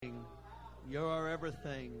You're our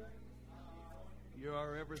everything. You're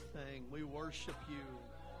our everything. We worship you.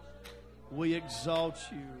 We exalt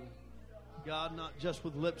you. God, not just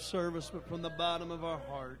with lip service, but from the bottom of our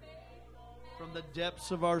heart, from the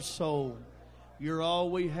depths of our soul. You're all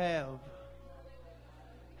we have.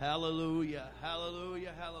 Hallelujah,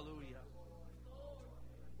 hallelujah, hallelujah.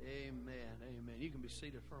 Amen, amen. You can be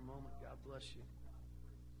seated for a moment. God bless you.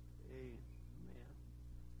 Amen.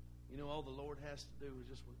 You know, all the Lord has to do is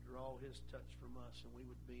just withdraw His touch from us, and we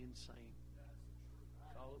would be insane.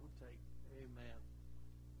 That's all it would take. Amen.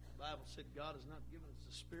 The Bible said God has not given us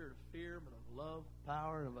the spirit of fear, but of love,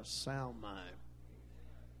 power, and of a sound mind.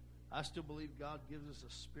 I still believe God gives us a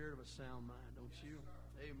spirit of a sound mind, don't you?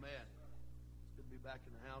 Amen. It's good to be back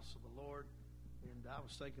in the house of the Lord. And I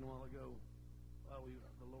was thinking a while ago,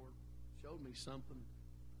 the Lord showed me something.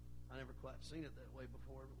 I never quite seen it that way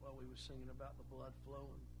before, but while we were singing about the blood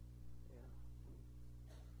flowing,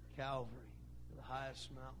 Calvary, the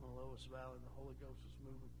highest mountain, the lowest valley, and the Holy Ghost was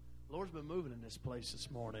moving. The Lord's been moving in this place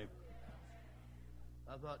this morning.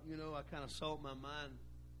 I thought, I kind of saw it in my mind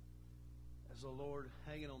as the Lord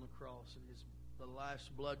hanging on the cross and the life's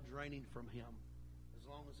blood draining from Him. As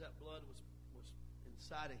long as that blood was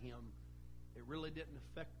inside of Him, it really didn't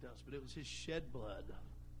affect us, but it was His shed blood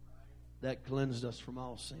that cleansed us from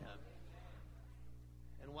all sin.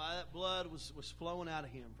 And while that blood was flowing out of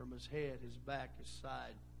Him from His head, His back, His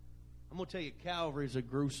side, I'm going to tell you, Calvary is a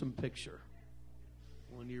gruesome picture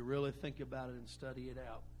when you really think about it and study it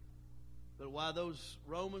out. But while those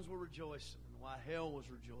Romans were rejoicing, and while hell was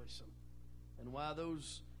rejoicing, and while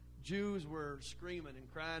those Jews were screaming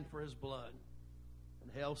and crying for His blood,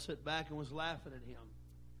 and hell sat back and was laughing at Him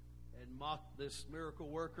and mocked this miracle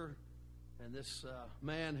worker and this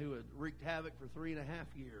man who had wreaked havoc for 3.5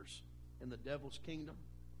 years in the devil's kingdom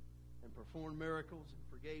and performed miracles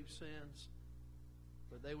and forgave sins.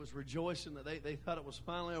 But they was rejoicing that they thought it was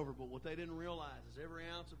finally over. But what they didn't realize is every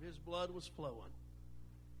ounce of His blood was flowing.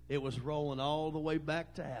 It was rolling all the way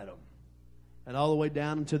back to Adam and all the way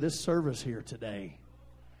down into this service here today.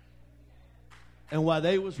 And while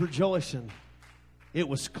they was rejoicing, it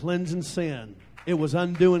was cleansing sin. It was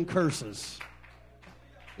undoing curses.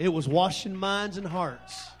 It was washing minds and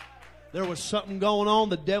hearts. There was something going on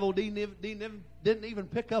the devil didn't even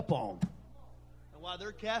pick up on. And while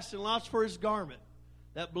they're casting lots for his garment,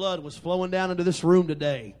 that blood was flowing down into this room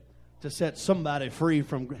today to set somebody free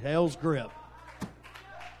from hell's grip.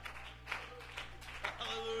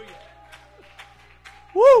 Hallelujah.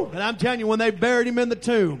 Woo! And I'm telling you, when they buried Him in the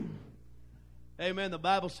tomb, amen, the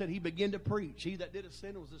Bible said He began to preach. He that did a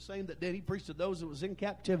sin was the same that did. He preached to those that was in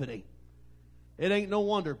captivity. It ain't no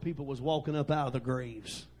wonder people was walking up out of the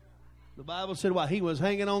graves. The Bible said while He was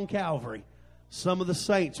hanging on Calvary, some of the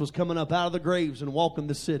saints was coming up out of the graves and walking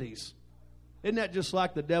the cities. Isn't that just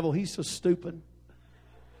like the devil? He's so stupid.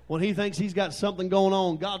 When he thinks he's got something going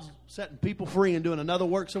on, God's setting people free and doing another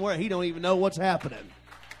work somewhere. He don't even know what's happening.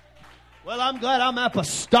 Well, I'm glad I'm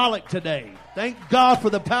apostolic today. Thank God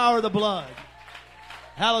for the power of the blood.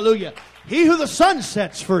 Hallelujah. He who the Son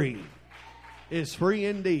sets free is free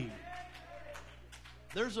indeed.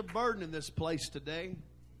 There's a burden in this place today.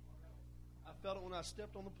 I felt it when I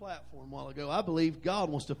stepped on the platform a while ago. I believe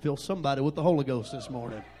God wants to fill somebody with the Holy Ghost this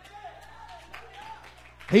morning.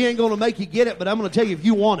 He ain't going to make you get it, but I'm going to tell you if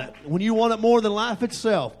you want it. When you want it more than life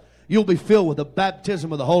itself, you'll be filled with the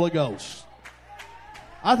baptism of the Holy Ghost.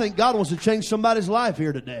 I think God wants to change somebody's life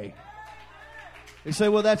here today. They say,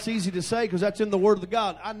 well, that's easy to say because that's in the Word of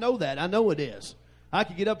God. I know that. I know it is. I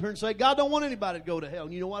could get up here and say, God don't want anybody to go to hell.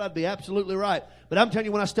 And you know what? I'd be absolutely right. But I'm telling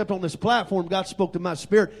you, when I stepped on this platform, God spoke to my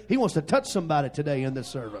spirit. He wants to touch somebody today in this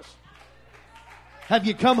service. Have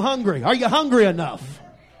you come hungry? Are you hungry enough?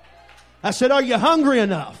 I said, are you hungry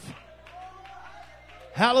enough?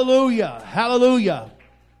 Hallelujah. Hallelujah.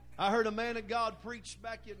 I heard a man of God preach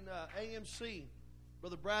back in AMC.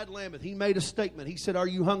 Brother Brad Lambeth, he made a statement. He said, are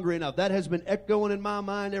you hungry enough? That has been echoing in my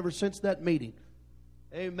mind ever since that meeting.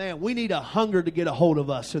 Amen. We need a hunger to get a hold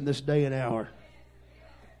of us in this day and hour.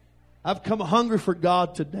 I've come hungry for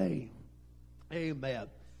God today. Amen.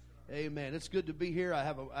 Amen. It's good to be here. I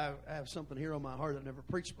have something here on my heart I've never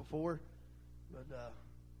preached before. But I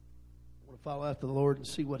want to follow after the Lord and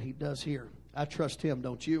see what He does here. I trust Him,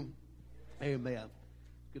 don't you? Amen.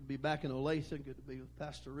 Good to be back in Olathe. Good to be with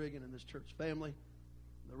Pastor Riggin and this church family.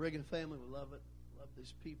 The Riggin family, we love it. Love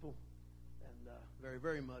these people. And very,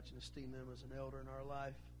 very much and esteem them as an elder in our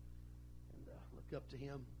life. And look up to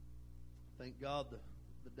him. Thank God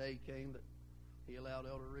the day came that He allowed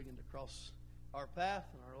Elder Riggin to cross our path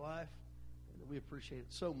in our life. And we appreciate it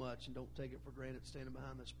so much and don't take it for granted standing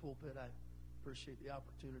behind this pulpit. I appreciate the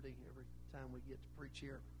opportunity every time we get to preach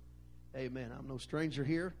here. Amen. I'm no stranger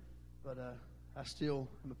here, but I still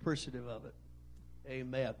am appreciative of it.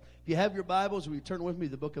 Amen. If you have your Bibles, will you turn with me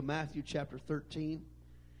to the book of Matthew chapter 13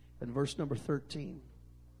 and verse number 13.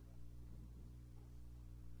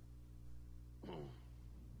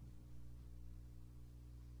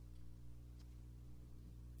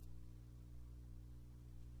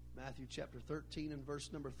 Matthew chapter 13 and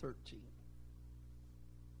verse number 13.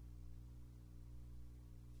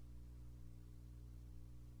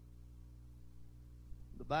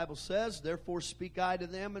 The Bible says, "Therefore speak I to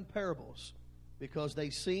them in parables, because they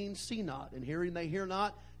see not, and hearing they hear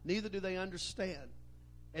not, neither do they understand.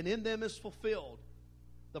 And in them is fulfilled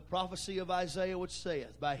the prophecy of Isaiah, which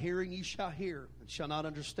saith, By hearing ye shall hear, and shall not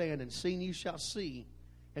understand, and seeing ye shall see,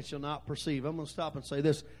 and shall not perceive." I'm going to stop and say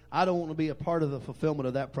this. I don't want to be a part of the fulfillment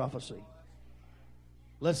of that prophecy.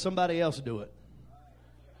 Let somebody else do it.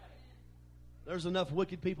 There's enough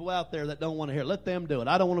wicked people out there that don't want to hear. Let them do it.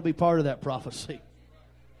 I don't want to be part of that prophecy.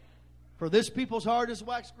 "For this people's heart is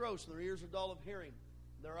waxed gross, and their ears are dull of hearing.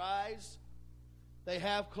 Their eyes they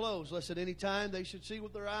have closed, lest at any time they should see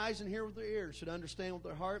with their eyes and hear with their ears, should understand with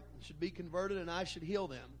their heart, and should be converted, and I should heal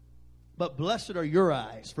them. But blessed are your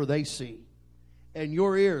eyes, for they see, and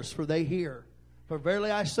your ears, for they hear. For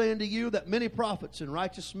verily I say unto you, that many prophets and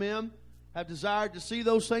righteous men have desired to see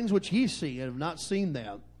those things which ye see, and have not seen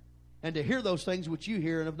them, and to hear those things which you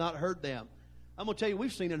hear, and have not heard them." I'm going to tell you,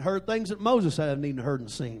 we've seen and heard things that Moses hadn't even heard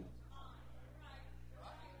and seen.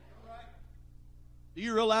 Do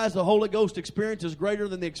you realize the Holy Ghost experience is greater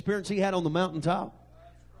than the experience he had on the mountaintop?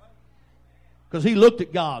 Because he looked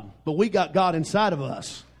at God, but we got God inside of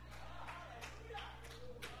us.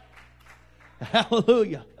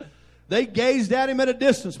 Hallelujah. They gazed at him at a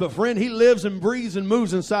distance, but friend, he lives and breathes and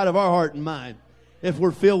moves inside of our heart and mind if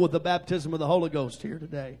we're filled with the baptism of the Holy Ghost here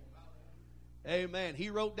today. Amen. He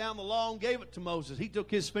wrote down the law and gave it to Moses. He took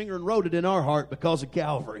his finger and wrote it in our heart because of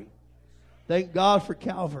Calvary. Thank God for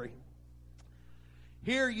Calvary.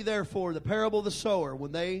 "Hear ye therefore the parable of the sower.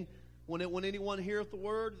 When anyone heareth the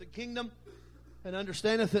word of the kingdom, and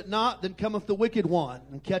understandeth it not, then cometh the wicked one,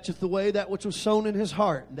 and catcheth away that which was sown in his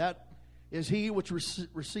heart. And that is he which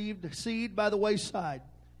received seed by the wayside.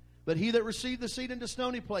 But he that received the seed into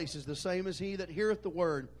stony places, the same is he that heareth the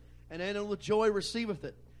word, and then with joy receiveth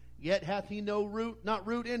it. Yet hath he no root, not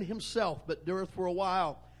root in himself, but dureth for a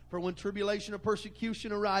while. For when tribulation or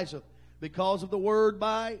persecution ariseth, because of the word,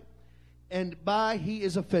 by he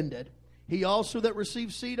is offended. He also that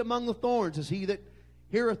receives seed among the thorns is he that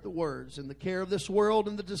heareth the words, and the care of this world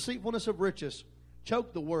and the deceitfulness of riches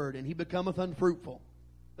choke the word, and he becometh unfruitful.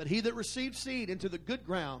 But he that receives seed into the good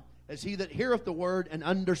ground is he that heareth the word and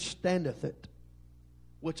understandeth it,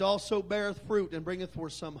 which also beareth fruit and bringeth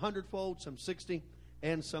forth some 100-fold, some 60,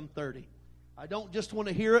 and some 30. I don't just want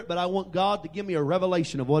to hear it, but I want God to give me a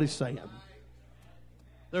revelation of what he's saying.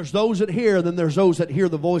 There's those that hear, and then there's those that hear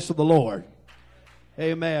the voice of the Lord.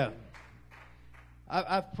 Amen.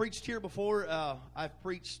 I've preached here before. I've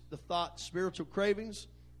preached the thought spiritual cravings.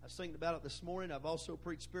 I was thinking about it this morning. I've also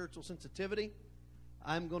preached spiritual sensitivity.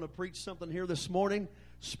 I'm going to preach something here this morning.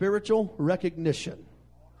 Spiritual recognition.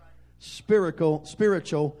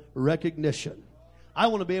 Spiritual recognition. I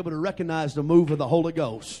want to be able to recognize the move of the Holy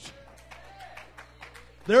Ghost.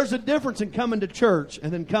 There's a difference in coming to church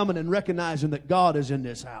and then coming and recognizing that God is in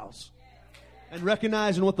this house. And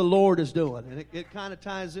recognizing what the Lord is doing. And it kind of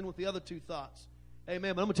ties in with the other two thoughts.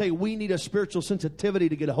 Amen. But I'm going to tell you, we need a spiritual sensitivity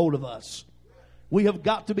to get a hold of us. We have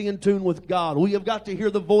got to be in tune with God. We have got to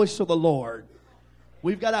hear the voice of the Lord.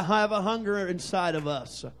 We've got to have a hunger inside of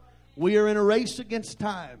us. We are in a race against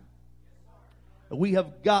time. We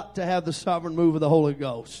have got to have the sovereign move of the Holy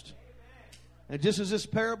Ghost. And just as this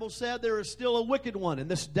parable said, there is still a wicked one in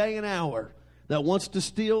this day and hour that wants to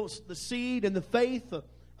steal the seed and the faith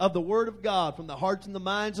of the Word of God from the hearts and the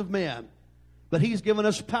minds of men. But he's given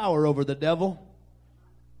us power over the devil.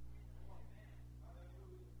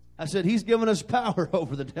 I said he's given us power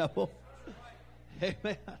over the devil.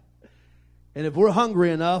 Amen. And if we're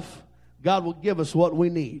hungry enough, God will give us what we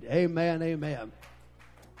need. Amen, amen.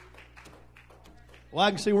 Well,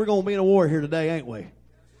 I can see we're going to be in a war here today, ain't we?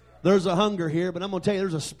 There's a hunger here, but I'm going to tell you,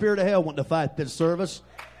 there's a spirit of hell wanting to fight this service.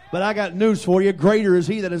 But I got news for you. Greater is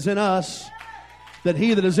he that is in us than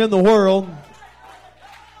he that is in the world.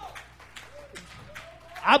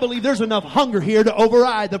 I believe there's enough hunger here to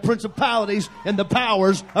override the principalities and the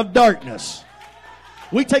powers of darkness.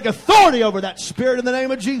 We take authority over that spirit in the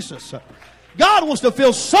name of Jesus. God wants to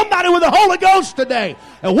fill somebody with the Holy Ghost today.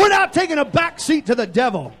 And we're not taking a back seat to the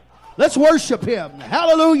devil. Let's worship him.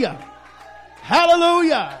 Hallelujah.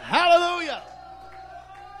 Hallelujah. Hallelujah.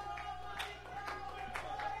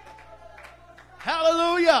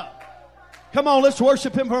 Hallelujah. Come on, let's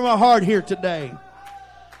worship Him from our heart here today.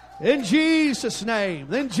 In Jesus'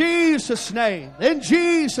 name. In Jesus' name. In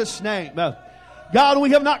Jesus' name. God,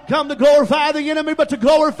 we have not come to glorify the enemy, but to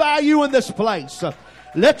glorify You in this place.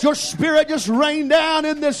 Let Your Spirit just rain down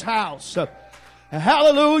in this house.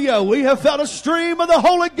 Hallelujah. We have felt a stream of the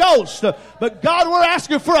Holy Ghost. But God, we're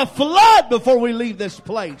asking for a flood before we leave this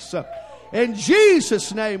place. In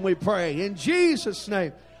Jesus' name we pray. In Jesus'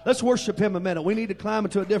 name. Let's worship Him a minute. We need to climb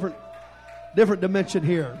into a different dimension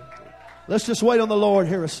here. Let's just wait on the Lord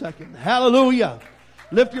here a second. Hallelujah.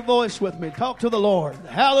 Lift your voice with me. Talk to the Lord.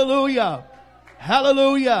 Hallelujah.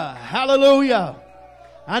 Hallelujah. Hallelujah.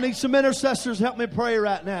 I need some intercessors to help me pray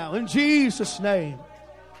right now. In Jesus' name.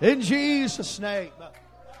 In Jesus' name.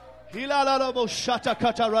 Hallelujah.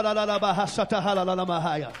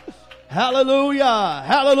 Hallelujah.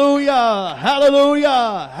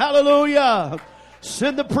 Hallelujah. Hallelujah.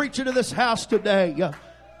 Send the preacher to this house today.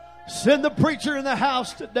 Send the preacher in the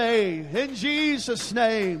house today. In Jesus'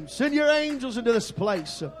 name. Send Your angels into this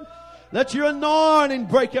place. Let Your anointing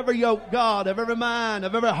break every yoke, God, of every mind,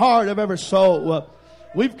 of every heart, of every soul.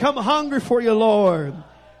 We've come hungry for You, Lord.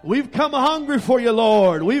 We've come hungry for You,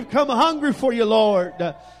 Lord. We've come hungry for You, Lord.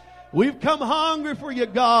 We've come hungry for You,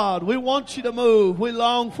 God. We want You to move. We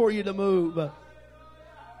long for You to move.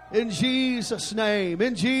 In Jesus' name.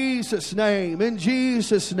 In Jesus' name. In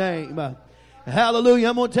Jesus' name. Hallelujah.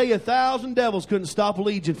 I'm going to tell you, 1,000 devils couldn't stop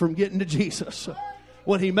Legion from getting to Jesus.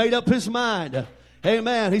 When he made up his mind.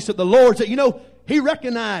 Amen. He said, the Lord said, he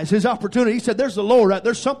recognized his opportunity. He said, there's the Lord.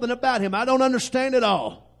 There's something about Him I don't understand at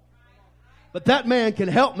all. But that man can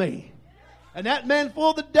help me. And that man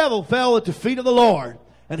full of the devil fell at the feet of the Lord.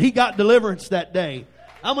 And he got deliverance that day.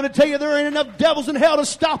 I'm going to tell you, there ain't enough devils in hell to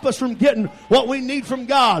stop us from getting what we need from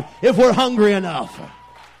God if we're hungry enough.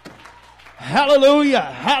 Hallelujah,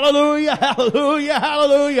 hallelujah, hallelujah,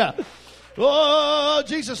 hallelujah. Oh,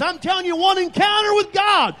 Jesus, I'm telling you, one encounter with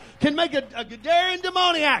God can make a Gadarian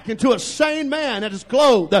demoniac into a sane man that is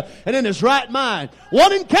clothed and in his right mind.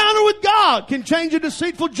 One encounter with God can change a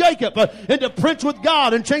deceitful Jacob into prince with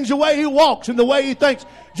God and change the way he walks and the way he thinks.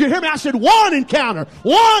 Did you hear me? I said one encounter,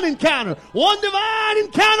 one divine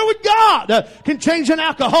encounter with God can change an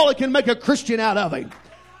alcoholic and make a Christian out of him.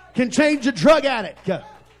 Can change a drug addict.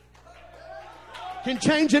 Can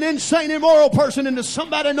change an insane, immoral person into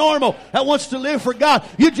somebody normal that wants to live for God.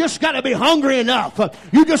 You just got to be hungry enough.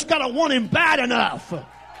 You just got to want Him bad enough.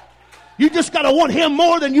 You just got to want Him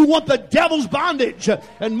more than you want the devil's bondage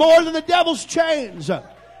and more than the devil's chains.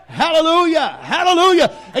 Hallelujah,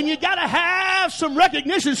 hallelujah. And you got to have some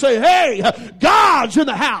recognition. Say, hey, God's in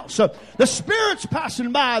the house. The Spirit's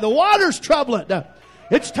passing by. The water's troubling.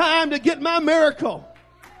 It's time to get my miracle.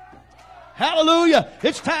 Hallelujah.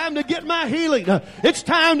 It's time to get my healing. It's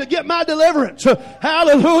time to get my deliverance.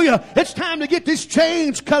 Hallelujah. It's time to get these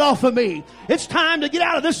chains cut off of me. It's time to get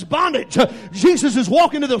out of this bondage. Jesus is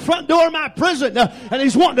walking to the front door of my prison and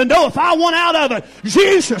He's wanting to know if I want out of it.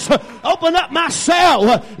 Jesus, open up my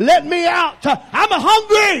cell. Let me out. I'm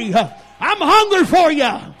hungry. I'm hungry for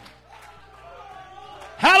You.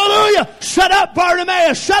 Hallelujah. Shut up,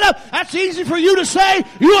 Bartimaeus. Shut up. That's easy for you to say.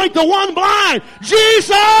 You ain't the one blind.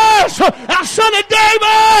 Jesus, thou son of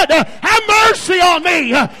David, have mercy on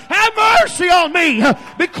me. Have mercy on me.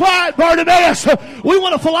 Be quiet, Bartimaeus. We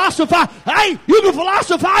want to philosophize. Hey, you can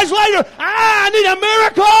philosophize later. I need a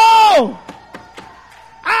miracle.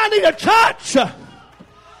 I need a touch.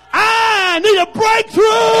 I need a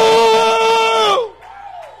breakthrough.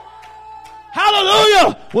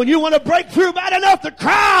 Hallelujah. When you want to break through bad enough, the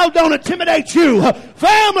crowd don't intimidate you.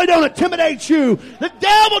 Family don't intimidate you. The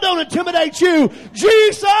devil don't intimidate you.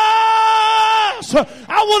 Jesus, I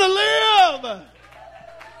want to live.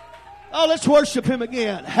 Oh, let's worship Him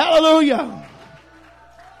again. Hallelujah.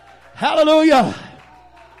 Hallelujah.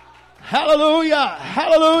 Hallelujah.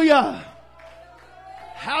 Hallelujah.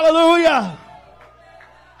 Hallelujah.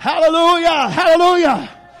 Hallelujah. Hallelujah.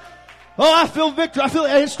 Oh, I feel victory. I feel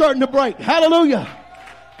it's starting to break. Hallelujah.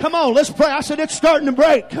 Come on, let's pray. I said it's starting to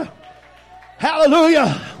break. Hallelujah.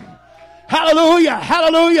 Hallelujah.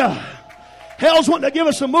 Hallelujah. Hell's wanting to give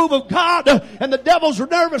us a move of God, and the devil's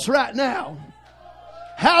nervous right now.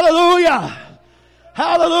 Hallelujah.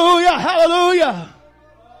 Hallelujah. Hallelujah.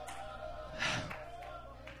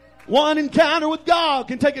 One encounter with God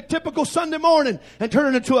can take a typical Sunday morning and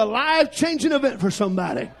turn it into a life-changing event for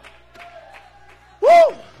somebody.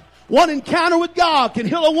 Woo! One encounter with God can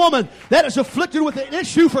heal a woman that is afflicted with an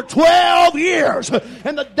issue for 12 years.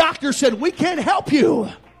 And the doctor said, we can't help you.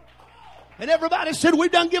 And everybody said,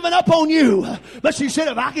 we've done given up on you. But she said,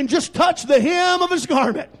 if I can just touch the hem of His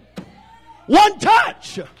garment. One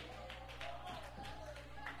touch.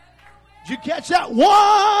 Did you catch that?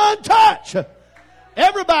 One touch.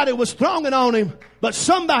 Everybody was thronging on him, but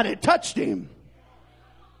somebody touched him.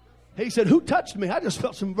 He said, who touched me? I just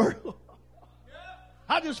felt some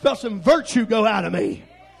virtue go out of me.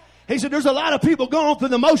 He said, there's a lot of people going through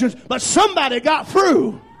the motions, but somebody got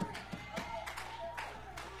through.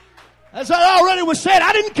 As I already was saying,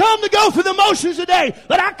 I didn't come to go through the motions today,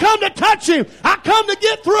 but I come to touch him. I come to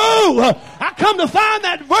get through. I come to find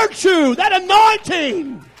that virtue, that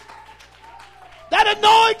anointing. That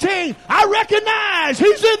anointing. I recognize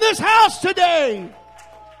he's in this house today.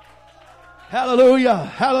 Hallelujah.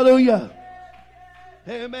 Hallelujah.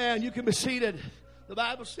 Amen. You can be seated. The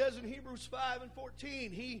Bible says in Hebrews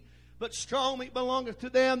 5:14, but strong meat belongeth to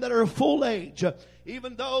them that are of full age,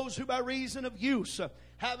 even those who by reason of use,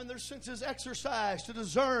 having their senses exercised to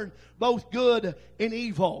discern both good and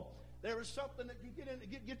evil. There is something that you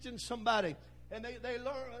gets in somebody, and they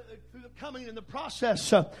learn through the coming in the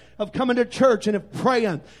process of coming to church and of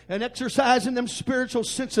praying and exercising them spiritual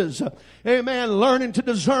senses. Amen. Learning to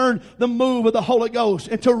discern the move of the Holy Ghost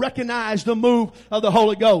and to recognize the move of the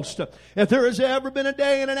Holy Ghost. If there has ever been a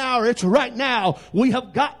day and an hour, it's right now. We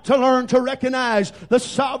have got to learn to recognize the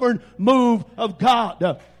sovereign move of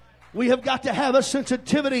God. We have got to have a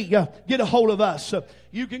sensitivity get a hold of us.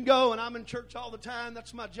 You can go, and I'm in church all the time.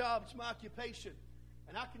 That's my job. It's my occupation.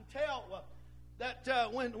 And I can tell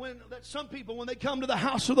that when some people, when they come to the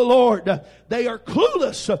house of the Lord, they are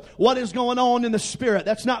clueless what is going on in the Spirit.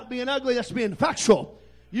 That's not being ugly. That's being factual.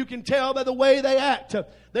 You can tell by the way they act.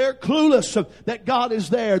 They're clueless that God is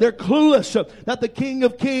there. They're clueless that the King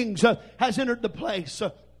of Kings has entered the place.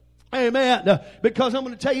 Amen. Because I'm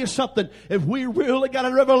going to tell you something. If we really got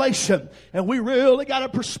a revelation and we really got a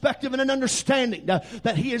perspective and an understanding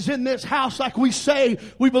that He is in this house like we say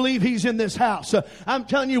we believe He's in this house, I'm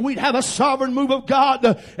telling you, we'd have a sovereign move of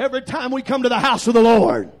God every time we come to the house of the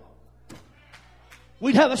Lord.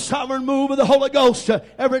 We'd have a sovereign move of the Holy Ghost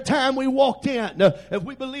every time we walked in. If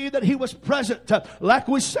we believed that He was present, like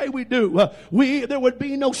we say we do, there would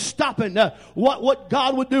be no stopping what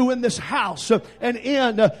God would do in this house and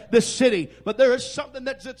in this city. But there is something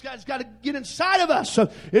that's got to get inside of us.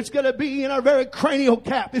 It's got to be in our very cranial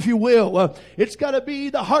cap, if you will. It's got to be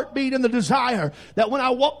the heartbeat and the desire that when I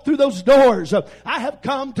walk through those doors, I have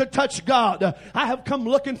come to touch God. I have come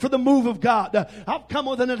looking for the move of God. I've come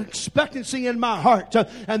with an expectancy in my heart.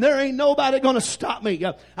 And there ain't nobody going to stop me.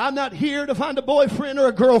 I'm not here to find a boyfriend or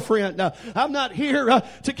a girlfriend. I'm not here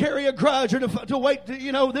to carry a grudge or to wait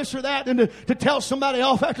to, this or that and to tell somebody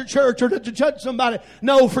off after church or to judge somebody.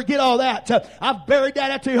 No, forget all that. I've buried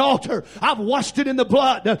that at the altar. I've washed it in the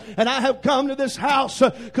blood. And I have come to this house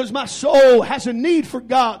because my soul has a need for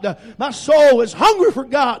God. My soul is hungry for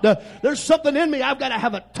God. There's something in me. I've got to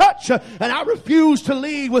have a touch. And I refuse to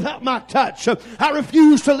leave without my touch. I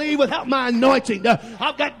refuse to leave without my anointing.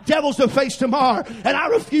 I've got devils to face tomorrow, and I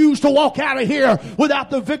refuse to walk out of here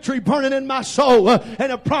without the victory burning in my soul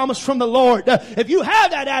and a promise from the Lord. If you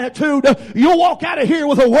have that attitude, you'll walk out of here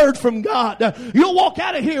with a word from God. You'll walk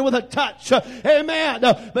out of here with a touch. Amen.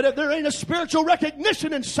 But if there ain't a spiritual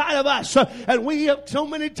recognition inside of us, and we have so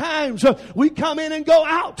many times we come in and go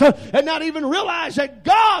out and not even realize that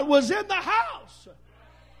God was in the house.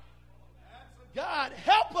 God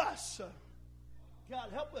help us.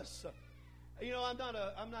 God help us.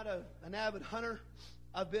 I'm not an avid hunter.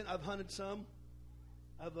 I've hunted some.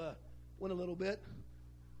 I've went a little bit,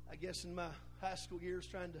 I guess, in my high school years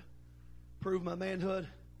trying to prove my manhood.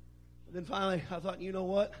 And then finally I thought, you know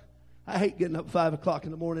what? I hate getting up 5 o'clock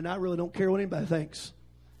in the morning. I really don't care what anybody thinks.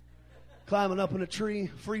 Climbing up in a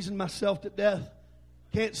tree, freezing myself to death.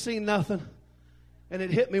 Can't see nothing. And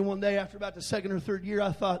it hit me one day after about the second or third year.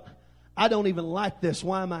 I thought, I don't even like this.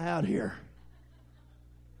 Why am I out here?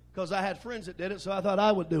 Because I had friends that did it, so I thought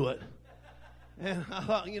I would do it. And I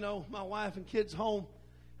thought, my wife and kids home,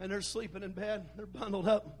 and they're sleeping in bed. They're bundled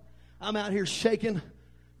up. I'm out here shaking.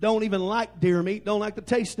 Don't even like deer meat. Don't like the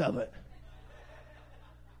taste of it.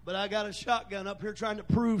 But I got a shotgun up here trying to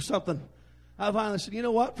prove something. I finally said, you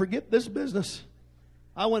know what? Forget this business.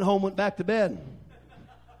 I went home, went back to bed.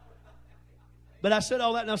 But I said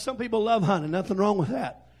all that. Now, some people love hunting. Nothing wrong with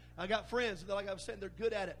that. I got friends that, like I was saying, they're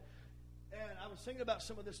good at it. And I was thinking about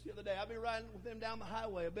some of this the other day. I've been riding with them down the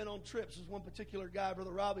highway. I've been on trips. There's one particular guy,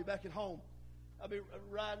 Brother Robbie, back at home. I've been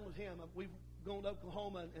riding with him. We've gone to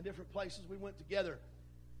Oklahoma and different places. We went together.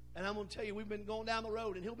 And I'm going to tell you, we've been going down the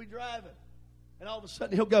road, and he'll be driving. And all of a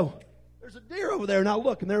sudden, he'll go, there's a deer over there. And I'll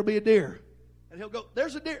look, and there'll be a deer. And he'll go,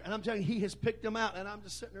 there's a deer. And I'm telling you, he has picked them out. And I'm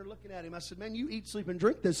just sitting there looking at him. I said, man, you eat, sleep, and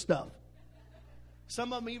drink this stuff.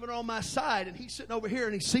 Some of them even are on my side, and he's sitting over here,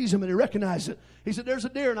 and he sees him, and he recognizes it. He said, there's a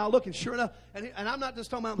deer, and I look, and sure enough, and I'm not just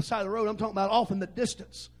talking about on the side of the road, I'm talking about off in the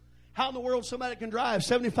distance. How in the world somebody can drive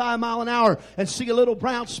 75 miles an hour and see a little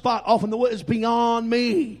brown spot off in the woods is beyond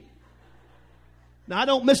me. Now, I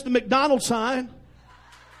don't miss the McDonald's sign.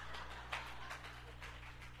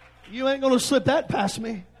 You ain't going to slip that past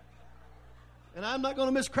me. And I'm not going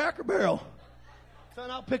to miss Cracker Barrel. Son,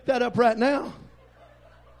 I'll pick that up right now.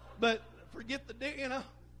 But forget the deer,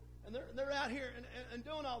 and they're out here and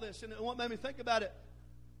doing all this. And what made me think about it,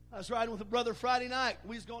 I was riding with a brother Friday night.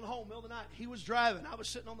 We was going home, middle of the night. He was driving. I was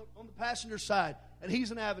sitting on the passenger side, and he's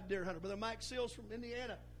an avid deer hunter. Brother Mike Seals from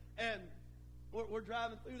Indiana, and we're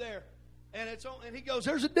driving through there, and he goes,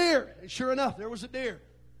 "There's a deer," and sure enough, there was a deer.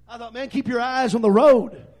 I thought, man, keep your eyes on the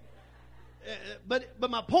road. But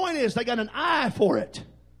my point is, they got an eye for it.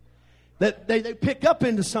 That they pick up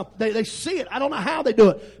into something. They see it. I don't know how they do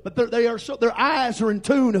it, but their eyes are in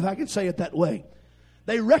tune, if I can say it that way.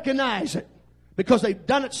 They recognize it because they've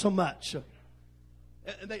done it so much.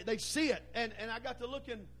 And they see it. And I got to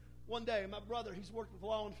looking one day. My brother, he's worked with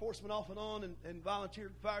law enforcement off and on and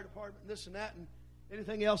volunteered fire department and this and that and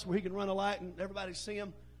anything else where he can run a light and everybody see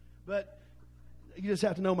him. But you just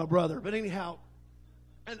have to know my brother. But anyhow,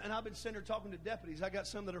 and I've been sitting there talking to deputies. I got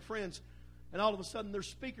some that are friends. And all of a sudden, their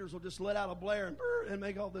speakers will just let out a blare and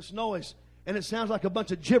make all this noise. And it sounds like a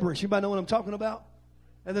bunch of gibberish. Anybody know what I'm talking about?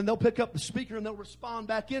 And then they'll pick up the speaker and they'll respond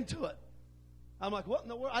back into it. I'm like, what in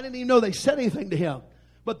the world? I didn't even know they said anything to him.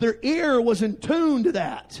 But their ear was in tune to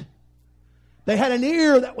that. They had an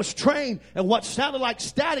ear that was trained. And what sounded like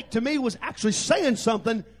static to me was actually saying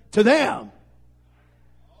something to them.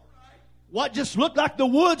 What just looked like the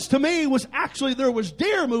woods to me was actually there was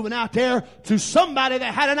deer moving out there to somebody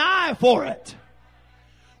that had an eye for it.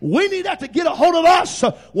 We need that to get a hold of us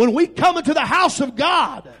when we come into the house of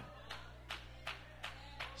God.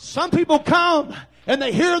 Some people come and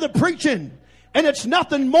they hear the preaching and it's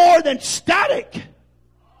nothing more than static.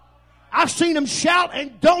 I've seen them shout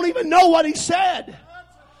and don't even know what he said.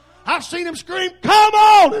 I've seen them scream, "Come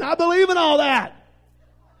on!" and I believe in all that.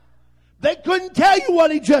 They couldn't tell you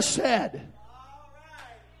what he just said.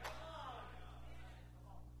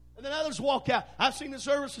 And then others walk out. I've seen the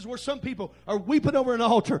services where some people are weeping over an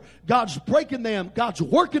altar. God's breaking them. God's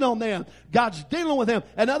working on them. God's dealing with them.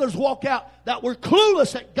 And others walk out that were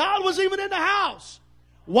clueless that God was even in the house.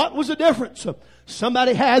 What was the difference?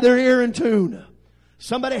 Somebody had their ear in tune.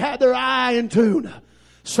 Somebody had their eye in tune.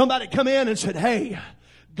 Somebody come in and said, "Hey,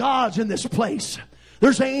 God's in this place.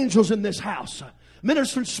 There's angels in this house.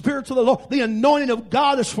 Ministering spirits of the Lord. The anointing of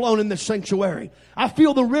God is flowing in this sanctuary. I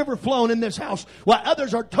feel the river flowing in this house." While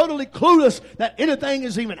others are totally clueless that anything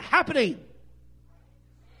is even happening.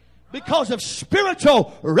 Because of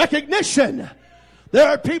spiritual recognition. There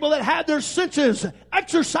are people that have their senses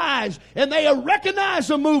exercised and they recognize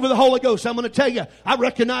the move of the Holy Ghost. I'm going to tell you, I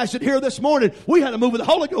recognized it here this morning. We had a move of the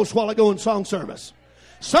Holy Ghost while ago in song service.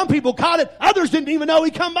 Some people caught it. Others didn't even know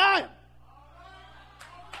he come by.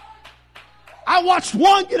 I watched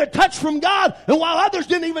one get a touch from God, and while others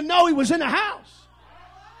didn't even know he was in the house.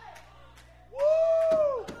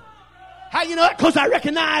 Woo! How you know that? Because I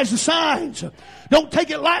recognize the signs. Don't take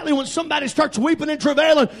it lightly when somebody starts weeping and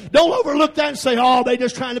travailing. Don't overlook that and say, "Oh, they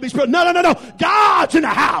just trying to be spiritual." No. God's in the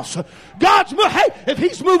house. God's moving. Hey, if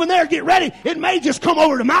he's moving there, get ready. It may just come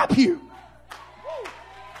over to my pew.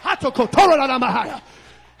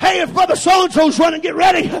 Hey, if Brother so-and-so's running, get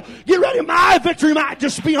ready. Get ready. My victory might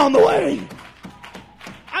just be on the way.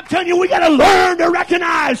 I'm telling you, we got to learn to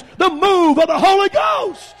recognize the move of the Holy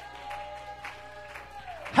Ghost.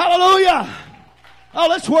 Hallelujah. Oh,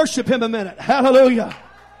 let's worship him a minute. Hallelujah.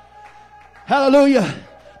 Hallelujah.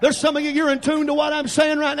 There's some of you, you're in tune to what I'm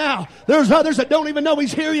saying right now. There's others that don't even know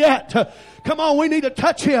he's here yet. Come on, we need to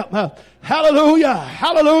touch him. Hallelujah.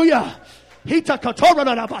 Hallelujah.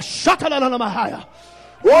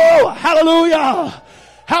 Whoa, hallelujah.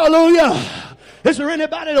 Hallelujah. Is there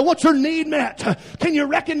anybody that wants their need met? Can you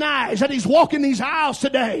recognize that he's walking these aisles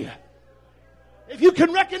today? If you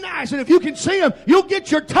can recognize it, if you can see him, you'll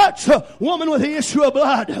get your touch. Woman with the issue of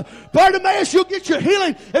blood. Bartimaeus, you'll get your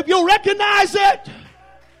healing if you'll recognize it.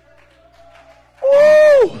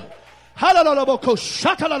 Woo!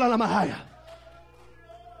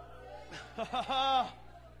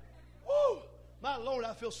 Woo! My Lord,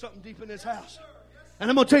 I feel something deep in this house. And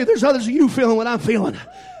I'm going to tell you, there's others of you feeling what I'm feeling.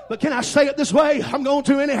 But can I say it this way? I'm going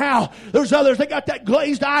to anyhow. There's others, they got that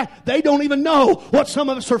glazed eye. They don't even know what some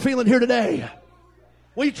of us are feeling here today.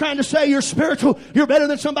 What are you trying to say? You're spiritual. You're better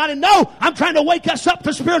than somebody. No, I'm trying to wake us up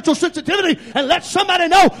to spiritual sensitivity and let somebody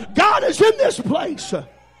know God is in this place.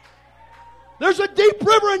 There's a deep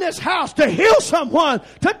river in this house to heal someone,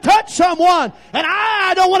 to touch someone. And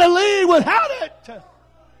I don't want to leave without it.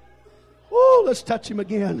 Woo, let's touch him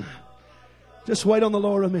again. Just wait on the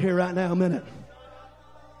Lord with me here right now a minute.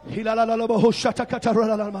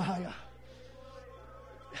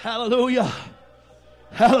 Hallelujah.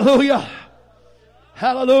 Hallelujah.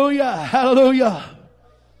 Hallelujah. Hallelujah.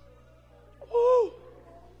 Woo.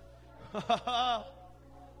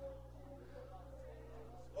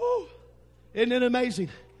 Woo. Isn't it amazing?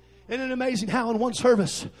 Isn't it amazing how in one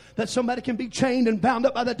service that somebody can be chained and bound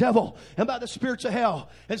up by the devil and by the spirits of hell,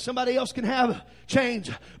 and somebody else can have chains,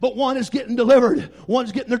 but one is getting delivered,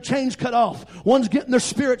 one's getting their chains cut off, one's getting their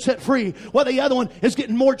spirit set free, while the other one is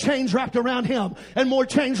getting more chains wrapped around him and more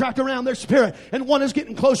chains wrapped around their spirit, and one is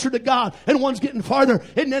getting closer to God and one's getting farther.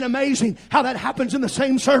 Isn't it amazing how that happens in the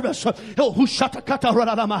same service? Isn't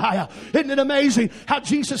it amazing how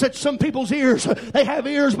Jesus said some people's ears, they have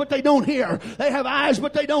ears but they don't hear, they have eyes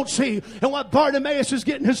but they don't see. And what Bartimaeus is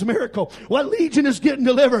getting his miracle, what Legion is getting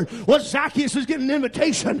delivered, what Zacchaeus is getting an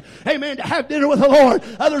invitation, amen, to have dinner with the Lord.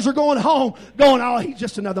 Others are going home going, oh, he's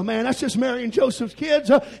just another man, that's just Mary and Joseph's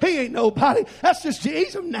kids, he ain't nobody, that's just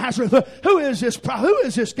Jesus of Nazareth. Who is this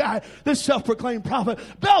guy, this self-proclaimed prophet?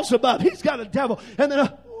 Beelzebub, he's got a devil. And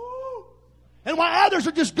then and while others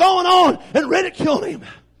are just going on and ridiculing him,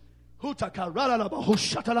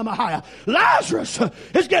 Lazarus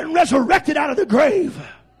is getting resurrected out of the grave.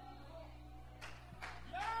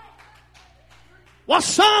 While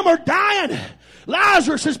some are dying,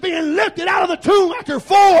 Lazarus is being lifted out of the tomb after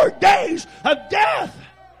 4 days of death.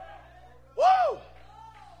 Woo!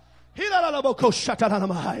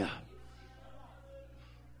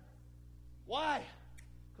 Why?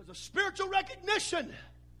 Because of spiritual recognition,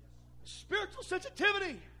 spiritual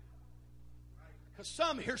sensitivity. Because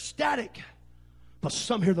some hear static, but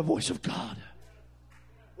some hear the voice of God.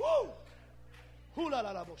 Woo!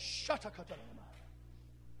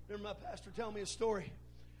 Remember my pastor telling me a story.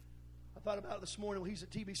 I thought about it this morning when he's at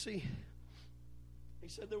TBC. He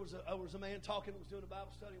said there was a man talking that was doing a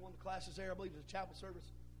Bible study, one of the classes there. I believe it was a chapel service.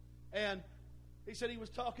 And he said he was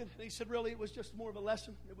talking, and he said really it was just more of a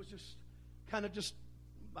lesson. It was just kind of just,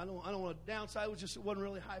 I don't want to downside. It wasn't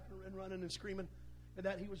really hyping and running and screaming. And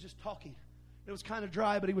that he was just talking. It was kind of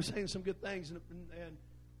dry, but he was saying some good things. And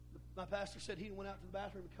my pastor said he went out to the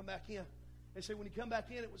bathroom and come back in. And said when he come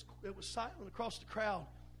back in, it was silent across the crowd.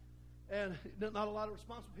 And not a lot of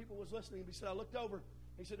responsible people was listening. He said, I looked over.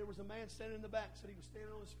 He said there was a man standing in the back. Said he was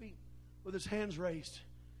standing on his feet with his hands raised.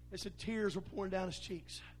 He said tears were pouring down his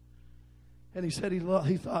cheeks. And he said he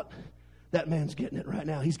thought, that man's getting it right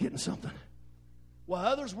now. He's getting something. While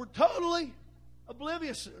others were totally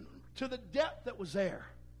oblivious to the depth that was there,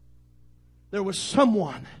 there was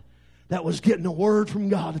someone that was getting a word from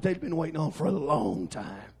God that they'd been waiting on for a long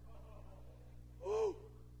time.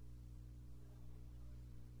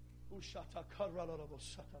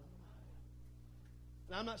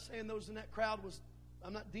 And I'm not saying those in that crowd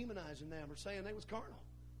I'm not demonizing them or saying they was carnal.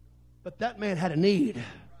 But that man had a need.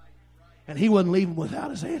 And he wasn't leaving without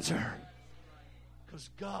his answer. Because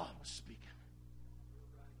God was speaking.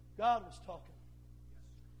 God was talking.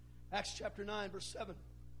 Acts chapter 9 verse 7.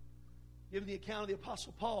 Giving the account of the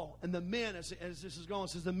Apostle Paul. And the men, as this is going, it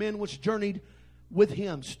says, the men which journeyed with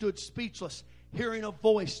him stood speechless, hearing a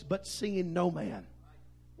voice, but seeing no man.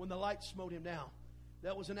 When the light smote him down.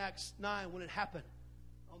 That was in Acts 9 when it happened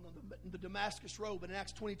on the Damascus road. But in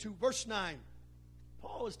Acts 22 verse 9,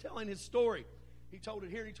 Paul is telling his story. He told it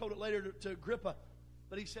here and he told it later to Agrippa.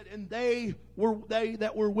 But he said, and they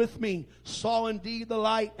that were with me saw indeed the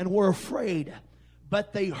light and were afraid,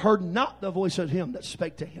 but they heard not the voice of him that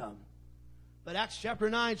spake to him. But Acts chapter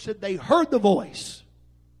 9 said they heard the voice.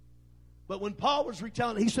 But when Paul was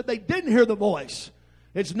retelling, he said they didn't hear the voice.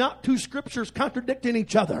 It's not two scriptures contradicting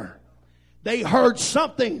each other. They heard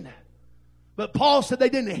something. But Paul said they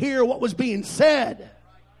didn't hear what was being said.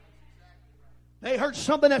 They heard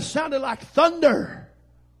something that sounded like thunder.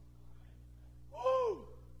 Woo.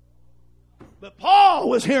 But Paul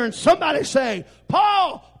was hearing somebody say,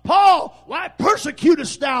 Paul, why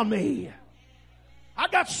persecutest thou me? I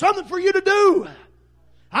got something for you to do.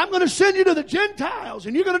 I'm going to send you to the Gentiles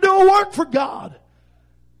and you're going to do a work for God.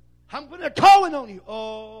 I'm putting a calling on you.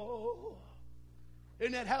 Oh,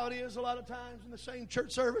 isn't that how it is a lot of times in the same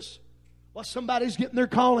church service? Well, somebody's getting their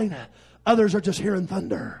calling. Others are just hearing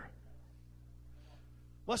thunder.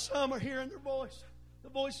 Well, some are hearing their voice. The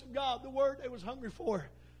voice of God, the word they was hungry for.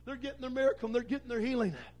 They're getting their miracle. They're getting their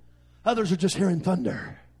healing. Others are just hearing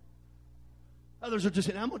thunder. Others are just,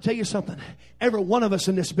 and I'm going to tell you something. Every one of us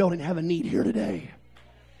in this building have a need here today.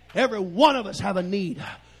 Every one of us have a need.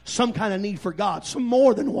 Some kind of need for God. Some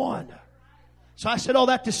more than one. So I said all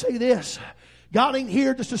that to say this. God ain't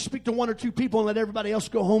here just to speak to one or two people and let everybody else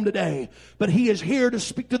go home today. But He is here to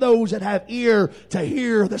speak to those that have ear to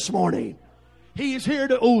hear this morning. He is here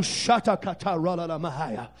to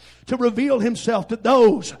to reveal Himself to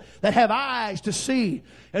those that have eyes to see.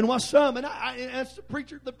 And what some, and that's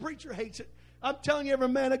the preacher hates it. I'm telling you, every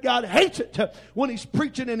man of God hates it when he's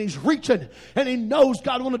preaching and he's reaching and he knows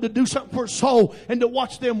God wanted to do something for a soul, and to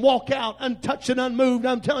watch them walk out untouched and unmoved.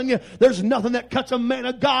 I'm telling you, there's nothing that cuts a man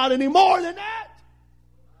of God any more than that.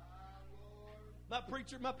 My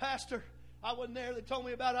preacher, my pastor, I wasn't there. They told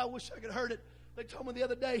me about it. I wish I could have heard it. They told me the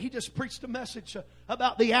other day he just preached a message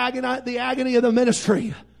about the agony of the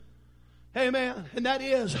ministry. Amen. And that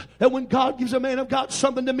is that when God gives a man of God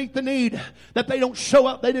something to meet the need, that they don't show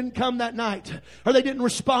up, they didn't come that night, or they didn't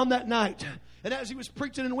respond that night. And as he was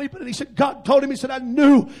preaching and weeping, and he said, God told him, he said, I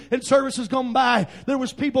knew in services gone by, there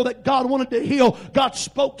was people that God wanted to heal. God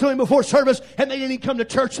spoke to him before service, and they didn't even come to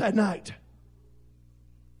church that night.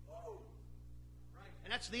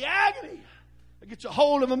 And that's the agony that gets a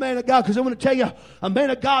hold of a man of God. Because I want to tell you, a man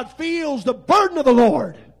of God feels the burden of the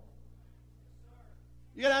Lord.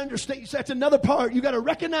 You got to understand, that's another part. You got to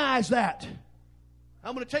recognize that.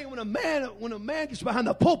 I'm going to tell you, when a man gets behind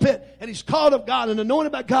the pulpit and he's called of God and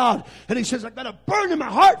anointed by God, and he says, I've got a burden in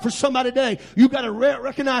my heart for somebody today, you got to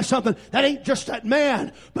recognize something. That ain't just that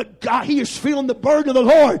man, but God, he is feeling the burden of the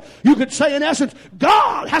Lord. You could say, in essence,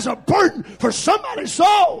 God has a burden for somebody's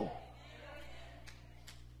soul.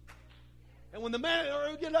 And when the man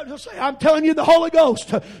will get up, he'll say, I'm telling you, the Holy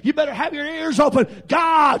Ghost, you better have your ears open.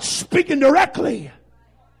 God's speaking directly.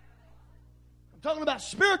 I'm talking about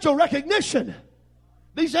spiritual recognition.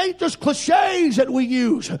 These ain't just cliches that we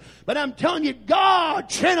use. But I'm telling you, God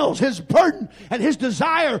channels His burden and His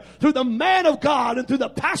desire through the man of God and through the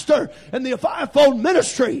pastor and the fivefold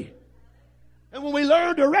ministry. And when we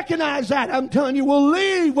learn to recognize that, I'm telling you, we'll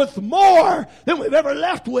leave with more than we've ever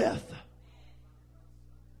left with.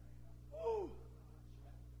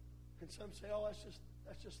 And some say, oh,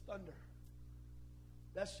 that's just thunder.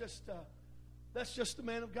 That's just the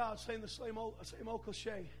man of God saying the same old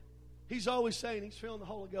cliche. He's always saying he's feeling the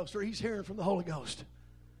Holy Ghost, or he's hearing from the Holy Ghost.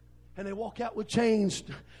 And they walk out with chains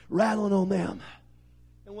rattling on them.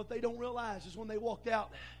 And what they don't realize is when they walked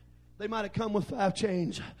out, they might have come with 5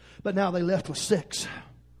 chains, but now they left with 6.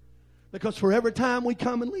 Because for every time we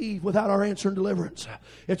come and leave without our answer and deliverance,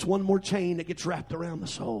 it's one more chain that gets wrapped around the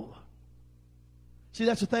soul. See,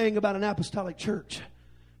 that's the thing about an apostolic church.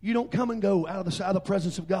 You don't come and go out of the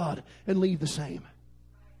presence of God and leave the same.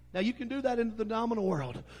 Now, you can do that in the nominal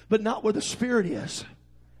world, but not where the Spirit is.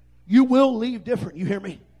 You will leave different. You hear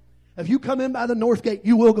me? If you come in by the north gate,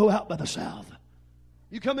 you will go out by the south.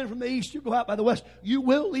 You come in from the east, you go out by the west. You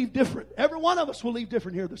will leave different. Every one of us will leave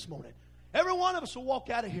different here this morning. Every one of us will walk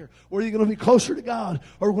out of here. We're either going to be closer to God,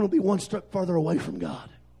 or we're going to be one step farther away from God.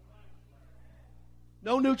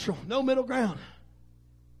 No neutral, no middle ground.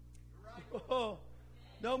 Oh,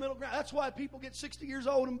 no middle ground. That's why people get 60 years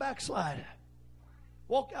old and backslide.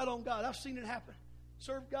 Walk out on God. I've seen it happen.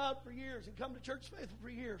 Serve God for years and come to church faithful for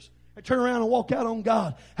years and turn around and walk out on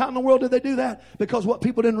God. How in the world did they do that? Because what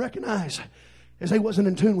people didn't recognize is they wasn't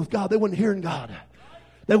in tune with God. They wasn't hearing God.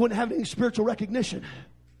 They wouldn't have any spiritual recognition.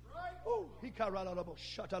 Oh,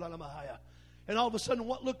 and all of a sudden,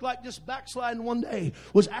 what looked like just backsliding one day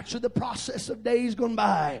was actually the process of days gone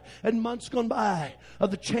by and months gone by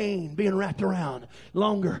of the chain being wrapped around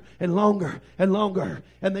longer and longer and longer.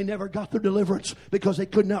 And they never got their deliverance because they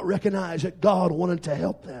could not recognize that God wanted to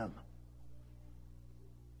help them.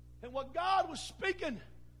 And what God was speaking,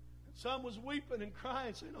 some was weeping and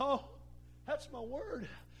crying, saying, oh, that's my word.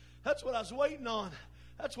 That's what I was waiting on.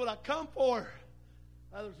 That's what I come for.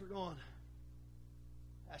 Others were going,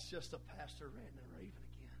 that's just a pastor ranting and raving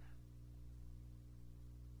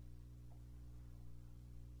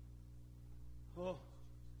again. Oh,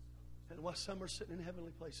 and while some are sitting in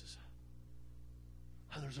heavenly places,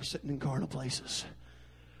 others are sitting in carnal places,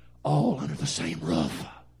 all under the same roof.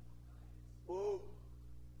 Woo.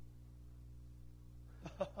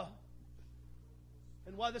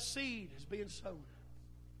 And while the seed is being sown,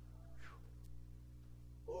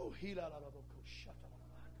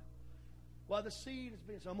 while the seed is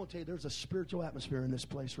being sown, I'm going to tell you, there's a spiritual atmosphere in this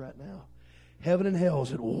place right now. Heaven and hell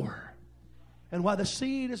is at war. And while the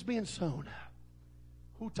seed is being sown,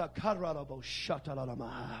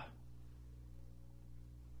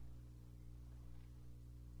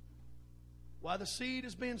 while the seed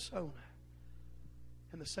is being sown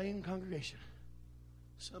in the same congregation,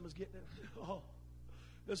 some is getting it. Oh,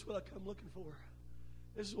 this is what I come looking for.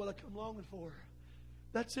 This is what I come longing for.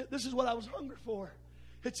 That's it. This is what I was hungry for.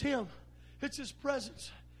 It's Him. It's His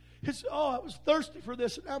presence. I was thirsty for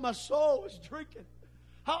this, and now my soul is drinking.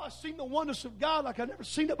 How I've seen the oneness of God like I've never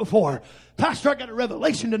seen it before. Pastor, I got a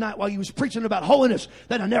revelation tonight while you was preaching about holiness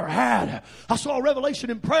that I never had. I saw a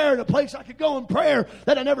revelation in prayer in a place I could go in prayer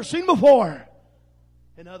that I never seen before.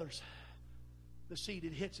 And others, the seed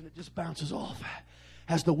it hits and it just bounces off.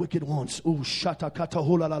 As the wicked ones,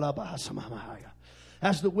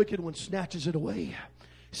 as the wicked one snatches it away,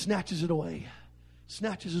 snatches it away,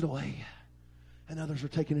 snatches it away. And others are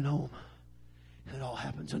taking it home. And it all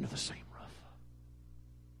happens under the same roof.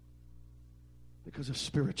 Because of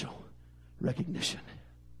spiritual recognition.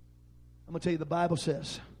 I'm going to tell you, the Bible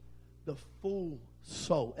says, the full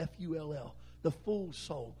soul, F-U-L-L, the full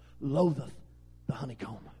soul loatheth the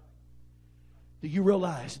honeycomb. Do you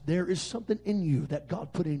realize there is something in you that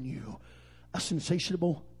God put in you? A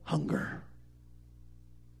insatiable hunger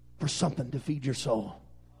for something to feed your soul.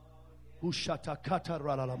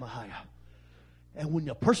 And when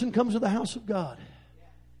a person comes to the house of God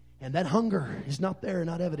and that hunger is not there,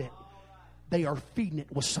 not evident, they are feeding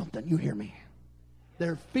it with something. You hear me?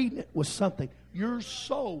 They're feeding it with something. Your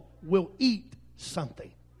soul will eat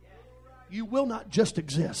something. You will not just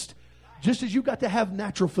exist. Just as you got to have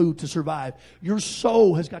natural food to survive, your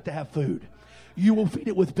soul has got to have food. You will feed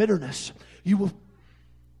it with bitterness. You will.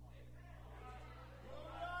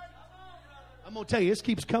 I'm going to tell you, this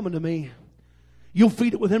keeps coming to me. You'll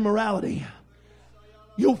feed it with immorality.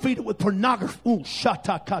 You'll feed it with pornography. Ooh,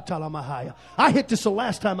 shata. I hit this the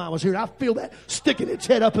last time I was here. I feel that sticking its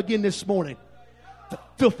head up again this morning. The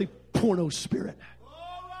filthy porno spirit.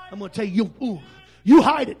 I'm going to tell you, you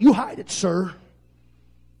hide it. You hide it, sir.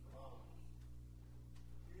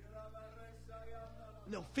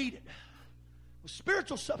 And they'll feed it with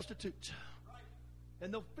spiritual substitutes.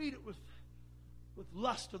 And they'll feed it with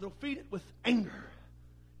lust, or they'll feed it with anger.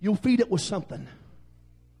 You'll feed it with something.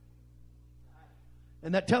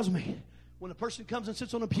 And that tells me when a person comes and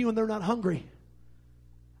sits on a pew and they're not hungry,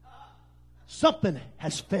 something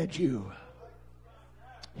has fed you.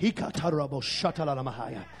 Because I'm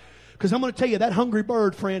going to tell you, that hungry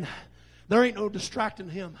bird, friend, there ain't no distracting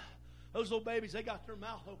him. Those little babies, they got their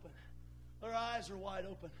mouth open. Their eyes are wide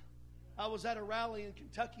open. I was at a rally in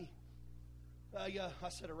Kentucky. I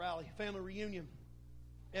said a rally, family reunion.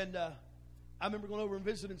 And I remember going over and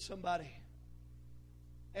visiting somebody.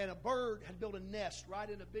 And a bird had built a nest right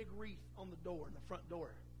in a big wreath on the door, in the front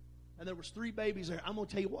door. And there was 3 babies there. I'm going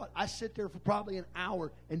to tell you what, I sit there for probably an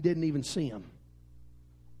hour and didn't even see them.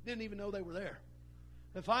 Didn't even know they were there.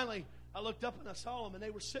 And finally, I looked up and I saw them, and they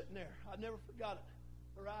were sitting there. I never forgot it.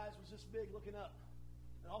 Their eyes was this big looking up.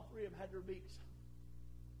 And all 3 of them had their beaks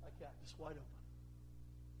like that, just wide open.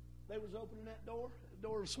 They was opening that door. The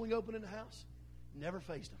door would swing open in the house. Never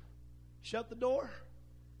phased them. Shut the door.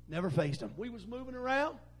 Never phased them. We was moving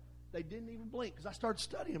around. They didn't even blink because I started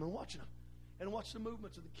studying them and watching them. And watched the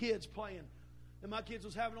movements of the kids playing. And my kids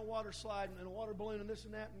was having a water slide and a water balloon and this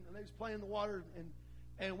and that. And they was playing in the water.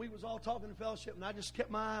 And we was all talking in fellowship. And I just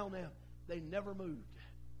kept my eye on them. They never moved.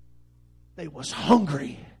 They was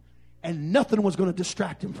hungry. And nothing was going to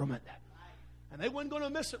distract them from it. And they wasn't going to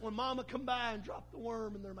miss it when Mama come by and dropped the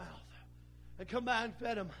worm in their mouth. And come by and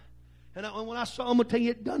fed them. And when I saw them, I'm going to tell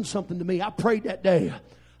you, it done something to me. I prayed that day.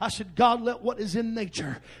 I said, God, let what is in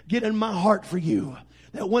nature get in my heart for you.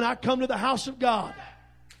 That when I come to the house of God,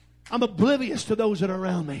 I'm oblivious to those that are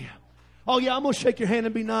around me. Oh, yeah, I'm going to shake your hand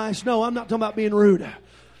and be nice. No, I'm not talking about being rude.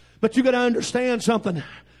 But you got to understand something.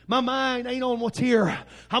 My mind ain't on what's here.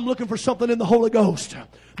 I'm looking for something in the Holy Ghost.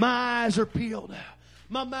 My eyes are peeled.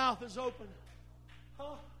 My mouth is open.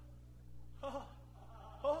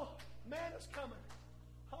 Man is coming.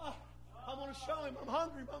 I'm going to show him I'm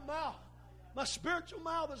hungry. My spiritual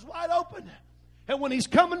mouth is wide open. And when he's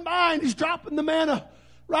coming by and he's dropping the manna,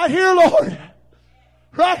 right here, Lord.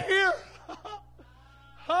 Right here.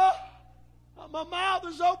 My mouth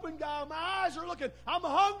is open, God. My eyes are looking. I'm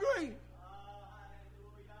hungry.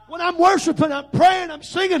 When I'm worshiping, I'm praying, I'm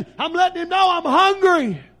singing, I'm letting him know I'm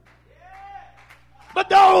hungry. But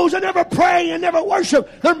those that never pray and never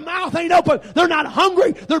worship, their mouth ain't open. They're not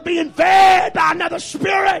hungry. They're being fed by another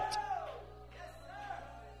spirit.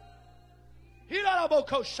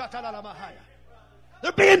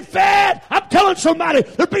 They're being fed. I'm telling somebody,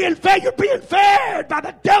 they're being fed. You're being fed by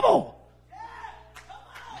the devil.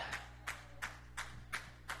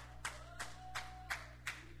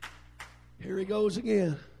 Here he goes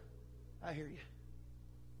again. I hear you.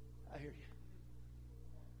 I hear you.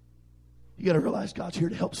 You got to realize God's here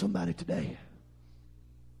to help somebody today.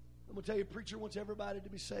 I'm going to tell you, preacher wants everybody to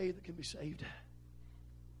be saved that can be saved.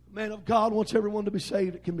 Man of God wants everyone to be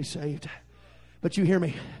saved that can be saved. But you hear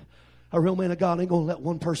me. A real man of God ain't going to let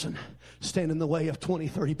one person stand in the way of 20,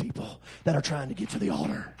 30 people that are trying to get to the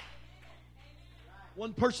altar.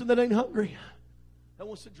 One person that ain't hungry, that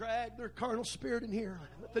wants to drag their carnal spirit in here.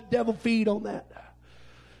 Let the devil feed on that.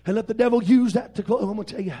 And let the devil use that to close. I'm going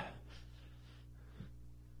to tell you.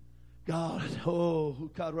 God,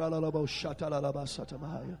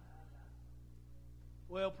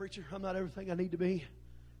 well, preacher, I'm not everything I need to be.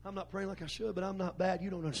 I'm not praying like I should, but I'm not bad. You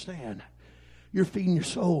don't understand. You're feeding your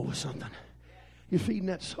soul with something. You're feeding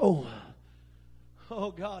that soul. Oh,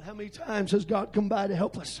 God, how many times has God come by to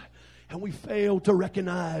help us and we failed to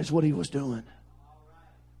recognize what He was doing?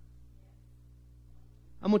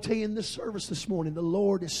 I'm going to tell you in this service this morning, the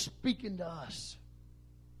Lord is speaking to us.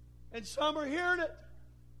 And some are hearing it.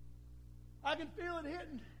 I can feel it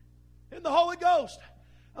hitting in the Holy Ghost.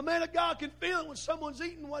 A man of God can feel it when someone's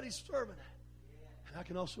eating what he's serving. And I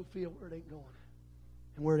can also feel where it ain't going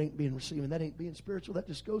and where it ain't being received. And that ain't being spiritual. That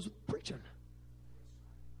just goes with preaching.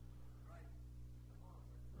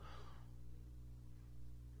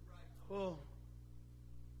 Oh,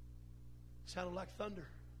 it sounded like thunder.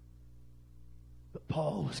 But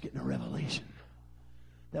Paul was getting a revelation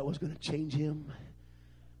that was going to change him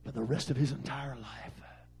for the rest of his entire life.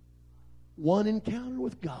 One encounter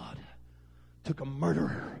with God took a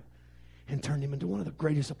murderer and turned him into one of the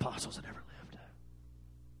greatest apostles that ever lived.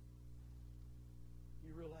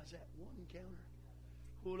 You realize that? One encounter.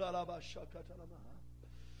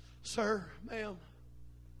 Sir, ma'am,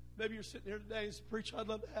 maybe you're sitting here today and say, preacher, I'd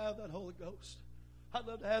love to have that Holy Ghost. I'd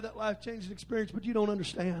love to have that life-changing experience, but you don't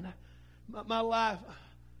understand. My life,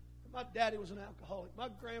 my daddy was an alcoholic. My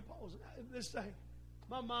grandpa was this thing.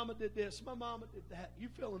 My mama did this. My mama did that. You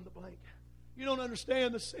fill in the blank. You don't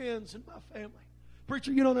understand the sins in my family.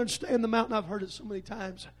 Preacher, you don't understand the mountain. I've heard it so many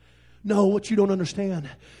times. No, what you don't understand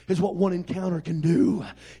is what one encounter can do.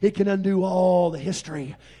 It can undo all the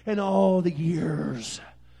history and all the years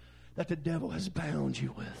that the devil has bound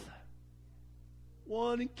you with.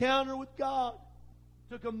 One encounter with God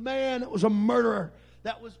took a man that was a murderer,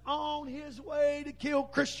 that was on his way to kill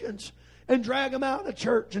Christians and drag them out of the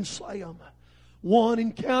church and slay them. One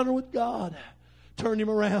encounter with God turned him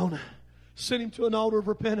around, sent him to an altar of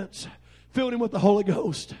repentance, filled him with the Holy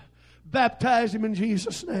Ghost, baptized him in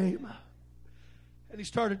Jesus' name. And he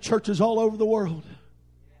started churches all over the world.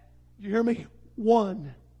 You hear me?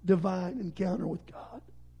 One divine encounter with God.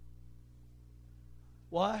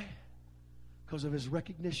 Why? Because of his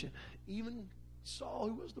recognition. Even Saul,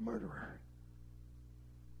 who was the murderer,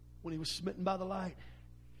 when he was smitten by the light,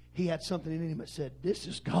 he had something in him that said, this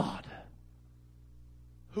is God.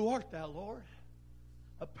 Who art thou, Lord?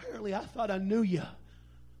 Apparently, I thought I knew you,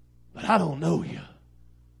 but I don't know you.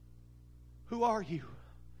 Who are you?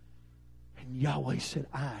 And Yahweh said,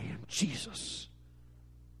 I am Jesus.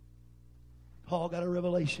 Paul got a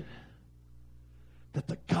revelation that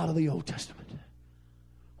the God of the Old Testament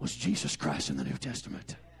was Jesus Christ in the New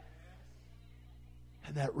Testament.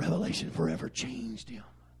 And that revelation forever changed him.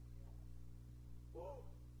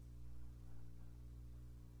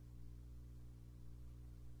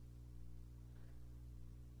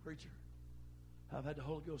 Preacher, I've had the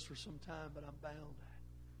Holy Ghost for some time, but I'm bound.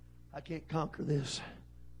 I can't conquer this.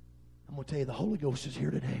 I'm going to tell you, the Holy Ghost is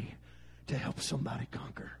here today to help somebody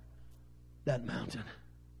conquer that mountain.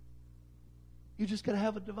 You just got to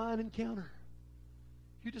have a divine encounter.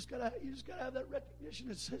 You just got to have that recognition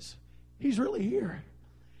that says, He's really here.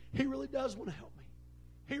 He really does want to help me.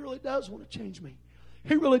 He really does want to change me.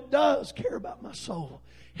 He really does care about my soul.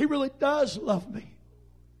 He really does love me.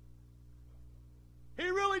 He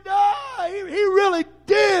really died. He really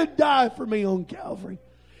did die for me on Calvary.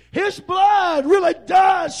 His blood really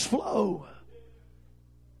does flow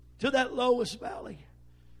to that lowest valley.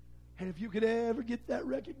 And if you could ever get that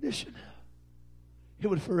recognition, it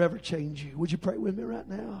would forever change you. Would you pray with me right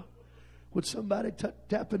now? Would somebody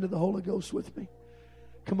tap into the Holy Ghost with me?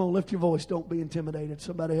 Come on, lift your voice. Don't be intimidated.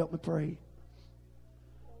 Somebody help me pray.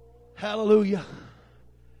 Hallelujah.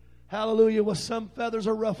 Hallelujah. Well, some feathers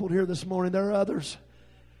are ruffled here this morning. There are others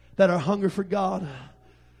that are hungry for God.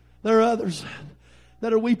 There are others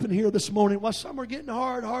that are weeping here this morning. While some are getting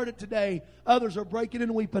hard-hearted today, others are breaking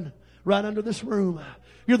and weeping right under this room.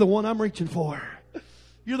 You're the one I'm reaching for.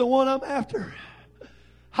 You're the one I'm after.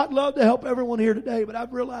 I'd love to help everyone here today, but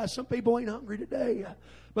I've realized some people ain't hungry today.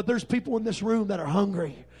 But there's people in this room that are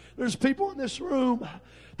hungry. There's people in this room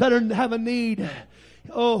that have a need.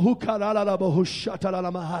 Oh, in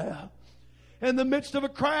the midst of a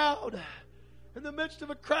crowd,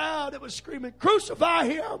 that was screaming, crucify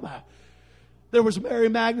him. There was Mary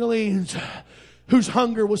Magdalene, whose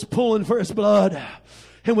hunger was pulling for his blood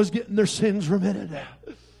and was getting their sins remitted.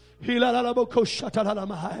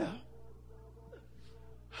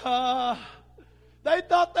 They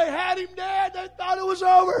thought they had him dead. They thought it was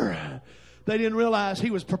over. They didn't realize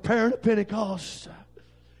he was preparing a Pentecost.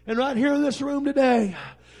 And right here in this room today,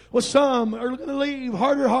 well, some are going to leave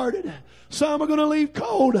harder-hearted. Some are going to leave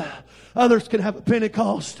cold. Others can have a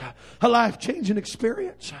Pentecost, a life-changing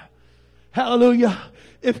experience. Hallelujah.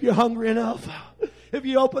 If you're hungry enough, if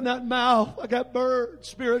you open that mouth like that bird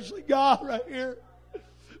spiritually, God, right here.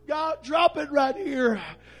 God, drop it right here.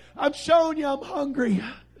 I'm showing you I'm hungry.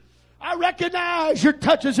 I recognize your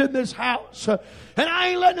touch is in this house. And I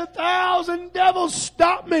ain't letting 1,000 devils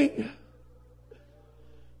stop me.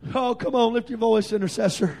 Oh, come on, lift your voice,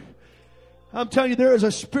 intercessor. I'm telling you, there is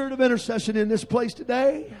a spirit of intercession in this place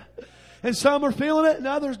today. And some are feeling it and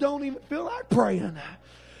others don't even feel like praying.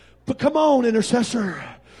 But come on, intercessor.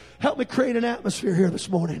 Help me create an atmosphere here this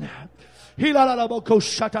morning.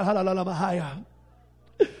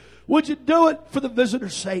 Would you do it for the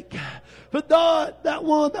visitor's sake? For God, that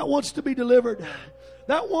one that wants to be delivered.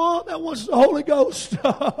 That one that wants the Holy Ghost.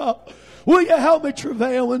 Will you help me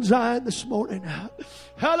travail in Zion this morning?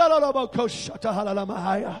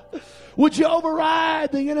 Would you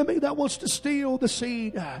override the enemy that wants to steal the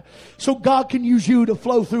seed so God can use you to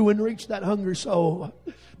flow through and reach that hungry soul?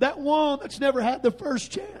 That one that's never had the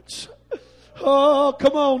first chance. Oh,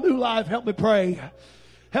 come on, New Life, help me pray.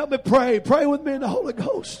 Help me pray. Pray with me in the Holy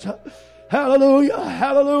Ghost. Hallelujah,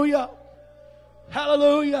 hallelujah,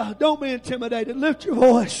 hallelujah. Don't be intimidated. Lift your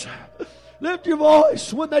voice. Lift your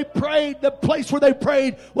voice. When they prayed, the place where they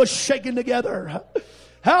prayed was shaken together.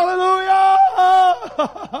 Hallelujah.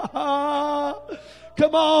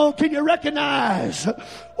 Come on, can you recognize?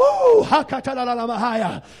 Woo!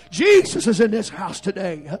 Jesus is in this house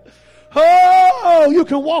today. Oh, you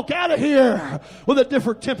can walk out of here with a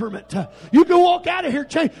different temperament. You can walk out of here.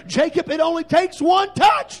 Jacob, it only takes one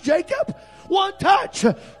touch, Jacob. One touch.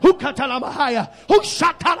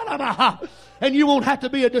 And you won't have to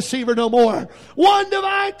be a deceiver no more. One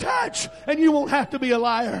divine touch and you won't have to be a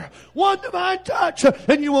liar. One divine touch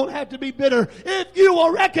and you won't have to be bitter. If you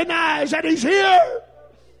will recognize that He's here.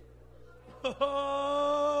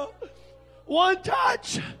 One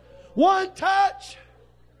touch. One touch.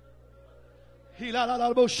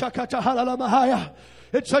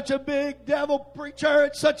 It's such a big devil, preacher.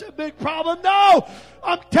 It's such a big problem. No,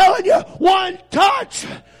 I'm telling you, one touch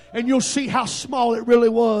and you'll see how small it really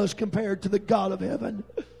was compared to the God of heaven.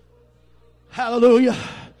 Hallelujah.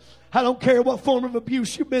 I don't care what form of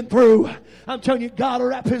abuse you've been through. I'm telling you, God will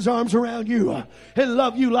wrap His arms around you and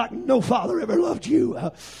love you like no father ever loved you.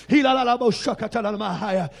 Help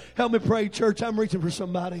me pray, church. I'm reaching for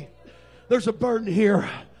somebody. There's a burden here.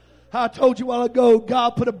 I told you a while ago,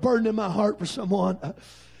 God put a burden in my heart for someone.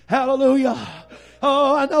 Hallelujah.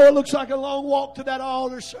 Oh, I know it looks like a long walk to that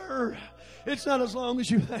altar, sir. It's not as long as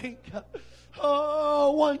you think.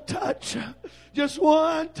 Oh, one touch. Just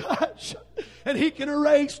one touch. And He can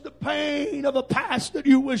erase the pain of a past that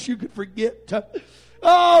you wish you could forget.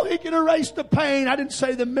 Oh, He can erase the pain. I didn't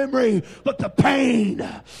say the memory, but the pain.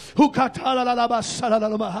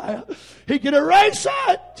 He can erase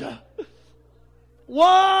it.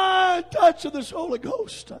 One touch of this Holy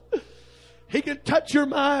Ghost. He can touch your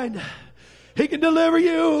mind. He can deliver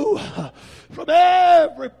you from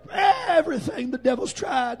everything the devil's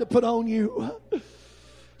tried to put on you.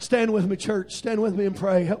 Stand with me, church. Stand with me and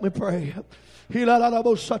pray. Help me pray. How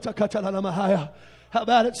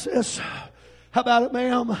about it, sis? How about it,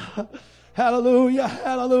 ma'am? Hallelujah.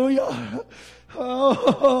 Hallelujah.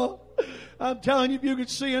 Oh, I'm telling you, if you could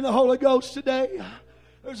see in the Holy Ghost today,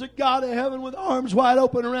 there's a God of heaven with arms wide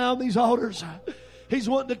open around these altars. He's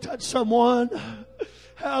wanting to touch someone.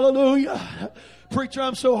 Hallelujah. Preacher,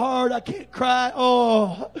 I'm so hard I can't cry.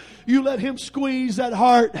 Oh, you let Him squeeze that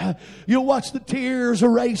heart. You'll watch the tears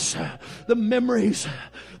erase the memories,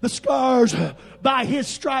 the scars. By His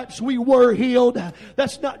stripes we were healed.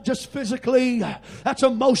 That's not just physically. That's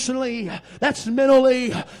emotionally. That's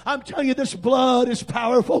mentally. I'm telling you, this blood is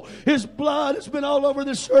powerful. His blood has been all over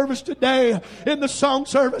this service today, in the song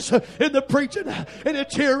service, in the preaching, and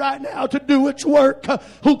it's here right now to do its work.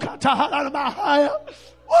 Woo!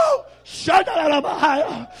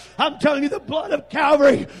 I'm telling you, the blood of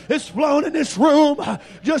Calvary is flowing in this room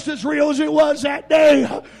just as real as it was that day.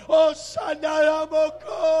 Oh,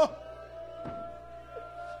 Sanayamoko.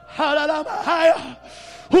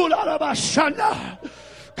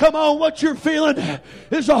 Come on, what you're feeling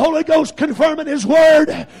is the Holy Ghost confirming His word,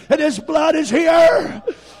 and His blood is here.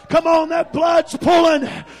 Come on, that blood's pulling.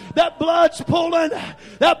 That blood's pulling.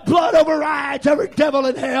 That blood overrides every devil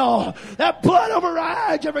in hell. That blood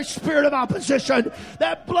overrides every spirit of opposition.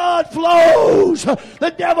 That blood flows.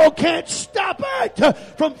 The devil can't stop it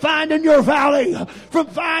from finding your valley, from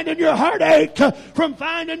finding your heartache, from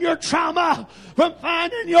finding your trauma, from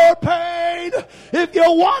finding your pain. If you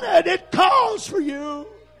want it, it calls for you.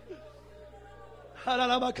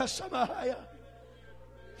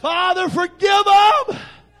 Father, forgive him.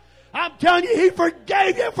 I'm telling you, he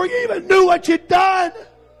forgave you before you even knew what you'd done.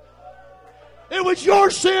 It was your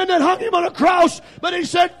sin that hung him on a cross. But he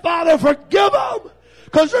said, Father, forgive him.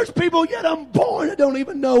 Because there's people yet unborn that don't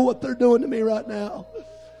even know what they're doing to me right now.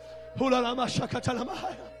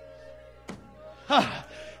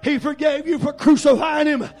 He forgave you for crucifying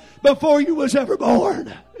him before you was ever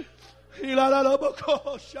born.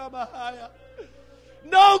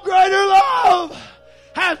 No greater love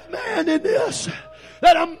hath man in this,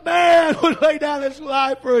 that a man would lay down his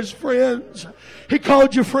life for his friends. He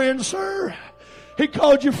called you friend, sir. He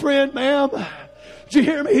called you friend, ma'am. Did you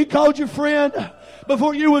hear me? He called you friend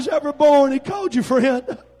before you was ever born. He called you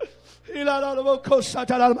friend.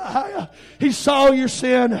 He saw your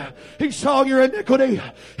sin. He saw your iniquity.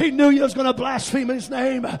 He knew you was going to blaspheme his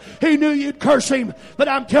name. He knew you'd curse him. But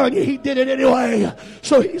I'm telling you, he did it anyway.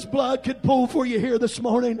 So his blood could pull for you here this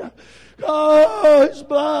morning. Oh, his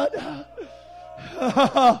blood.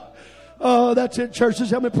 Oh, that's it,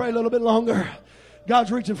 churches. Help me pray a little bit longer.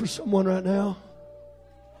 God's reaching for someone right now.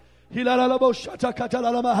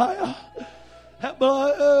 That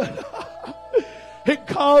blood, it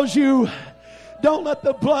calls you. Don't let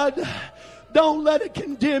the blood, don't let it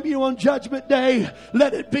condemn you on Judgment Day.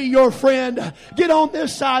 Let it be your friend. Get on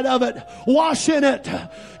this side of it. Wash in it.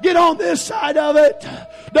 Get on this side of it.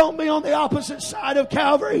 Don't be on the opposite side of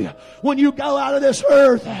Calvary when you go out of this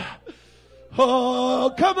earth.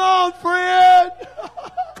 Oh, come on, friend.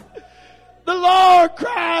 The Lord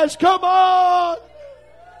cries, come on.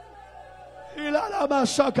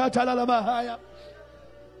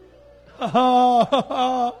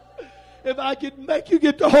 If I could make you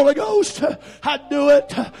get the Holy Ghost, I'd do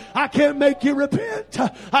it. I can't make you repent.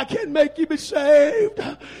 I can't make you be saved.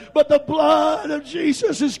 But the blood of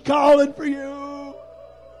Jesus is calling for you.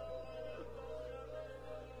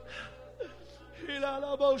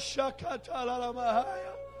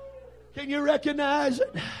 Can you recognize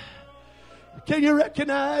it? Can you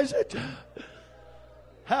recognize it?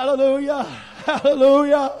 Hallelujah.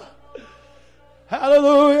 Hallelujah.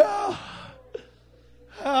 Hallelujah.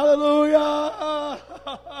 Hallelujah.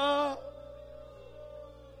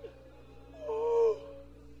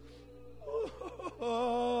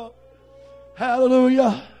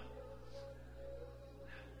 Hallelujah.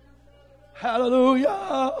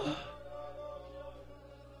 Hallelujah.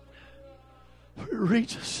 It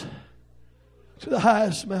reaches to the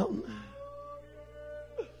highest mountain.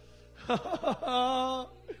 Come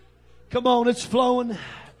on, it's flowing.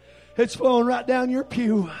 It's flowing right down your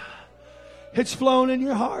pew. It's flowing in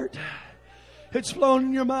your heart. It's flowing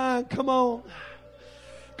in your mind. Come on.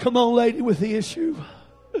 Come on, lady with the issue.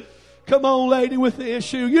 Come on, lady with the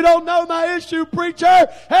issue. You don't know my issue, preacher.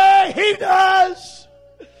 Hey, he does.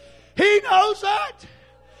 He knows that.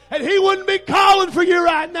 And he wouldn't be calling for you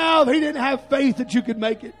right now if he didn't have faith that you could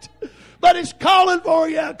make it. But he's calling for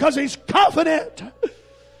you because he's confident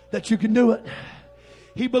that you can do it.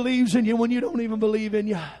 He believes in you when you don't even believe in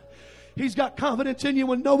you. He's got confidence in you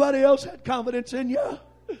when nobody else had confidence in you.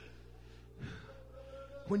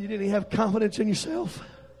 When you didn't even have confidence in yourself.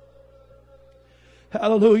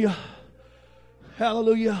 Hallelujah.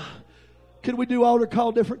 Hallelujah. Could we do altar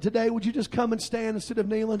call different today? Would you just come and stand instead of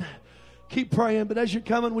kneeling? Keep praying. But as you're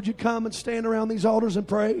coming, would you come and stand around these altars and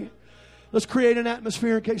pray? Let's create an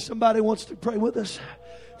atmosphere in case somebody wants to pray with us.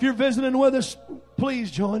 If you're visiting with us,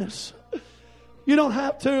 please join us. You don't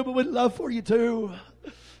have to, but we'd love for you to.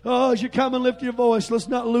 Oh, as you come and lift your voice, let's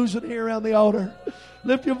not lose it here around the altar.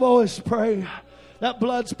 Lift your voice, pray. That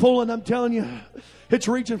blood's pulling, I'm telling you. It's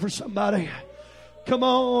reaching for somebody. Come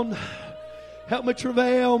on. Help me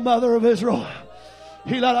travail, Mother of Israel.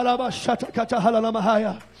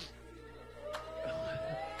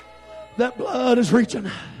 That blood is reaching.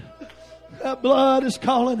 That blood is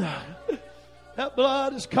calling. That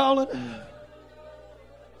blood is calling.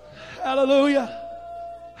 Hallelujah.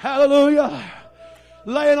 Hallelujah.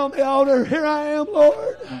 Laying on the altar. Here I am,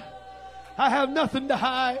 Lord. I have nothing to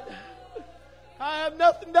hide. I have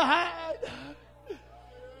nothing to hide.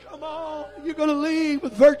 Come on. You're going to leave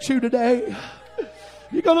with virtue today.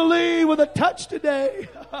 You're going to leave with a touch today.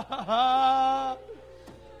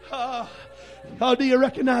 Oh, do you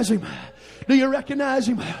recognize him? Do you recognize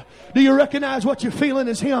Him? Do you recognize what you're feeling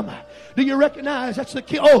is Him? Do you recognize that's the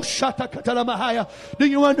key? Oh, Shatakatalamahaya. Do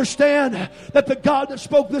you understand that the God that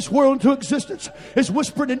spoke this world into existence is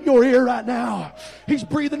whispering in your ear right now? He's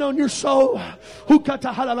breathing on your soul.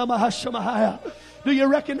 Hukatahalamahashamahaya. Do you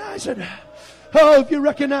recognize it? Oh, if you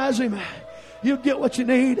recognize Him, you'll get what you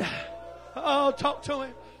need. Oh, talk to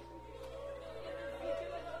Him.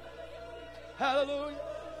 Hallelujah.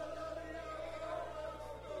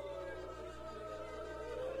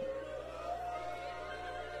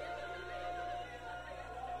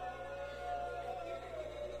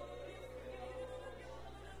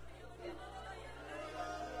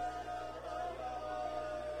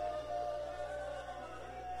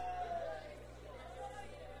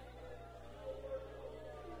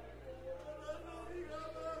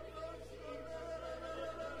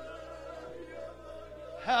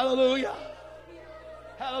 Hallelujah.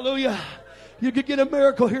 Hallelujah. You could get a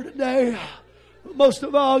miracle here today. But most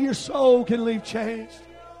of all, your soul can leave changed.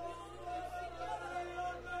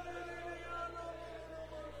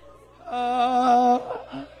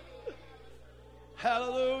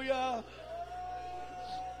 Hallelujah.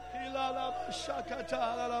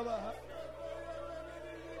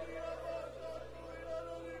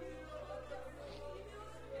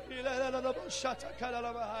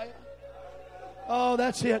 Oh,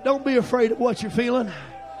 that's it. Don't be afraid of what you're feeling.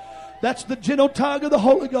 That's the gentle tug of the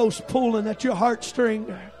Holy Ghost pulling at your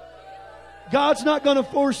heartstring. God's not going to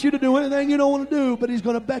force you to do anything you don't want to do, but He's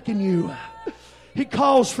going to beckon you. He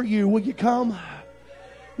calls for you. Will you come?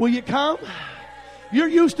 Will you come? You're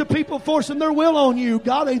used to people forcing their will on you.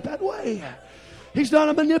 God ain't that way. He's not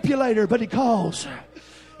a manipulator, but He calls.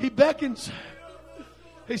 He beckons.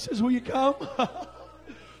 He says, will you come?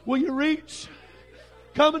 Will you reach?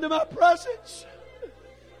 Come into my presence.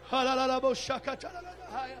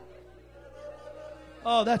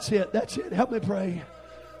 Oh, that's it. That's it. Help me pray.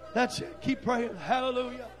 That's it. Keep praying.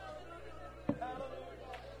 Hallelujah.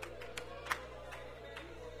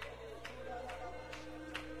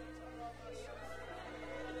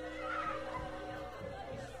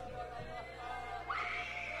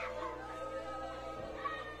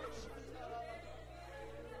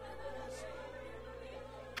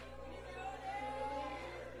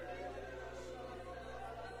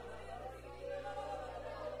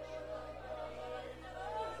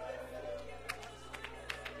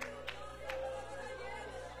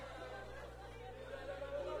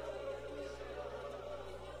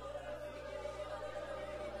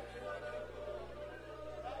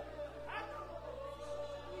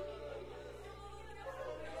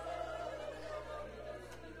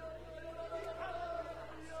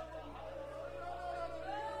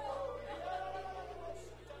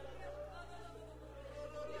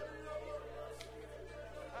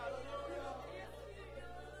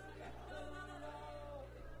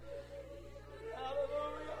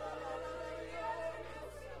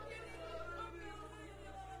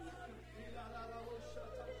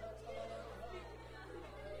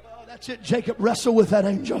 That's it, Jacob. Wrestle with that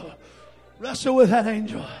angel. Wrestle with that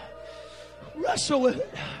angel. Wrestle with it.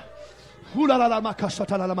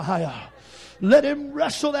 Let Him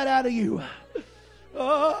wrestle that out of you.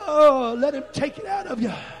 Oh, let Him take it out of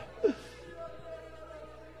you.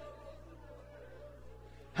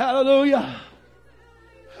 Hallelujah.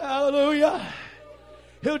 Hallelujah.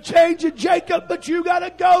 He'll change you, Jacob, but you got to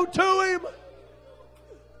go to Him.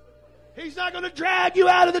 He's not going to drag you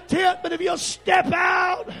out of the tent, but if you'll step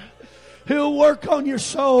out, He'll work on your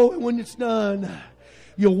soul. And when it's done,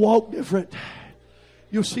 you'll walk different.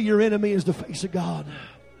 You'll see your enemy as the face of God.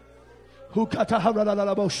 I'm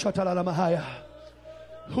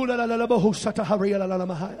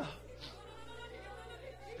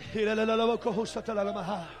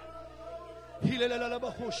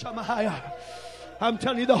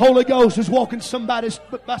telling you, the Holy Ghost is walking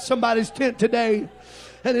by somebody's tent today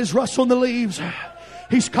and is rustling the leaves.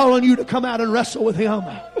 He's calling you to come out and wrestle with Him.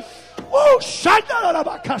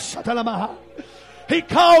 He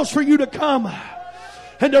calls for you to come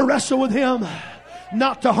and to wrestle with Him,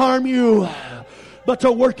 not to harm you, but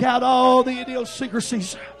to work out all the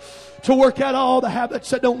idiosyncrasies, to work out all the habits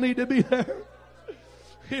that don't need to be there.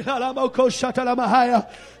 Not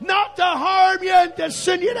to harm you and to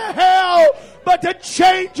send you to hell, but to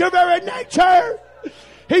change your very nature.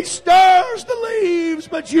 He stirs the leaves,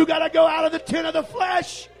 but you got to go out of the tent of the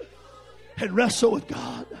flesh and wrestle with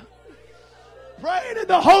God. Praying in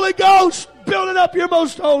the Holy Ghost, building up your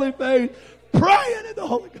most holy faith. Praying in the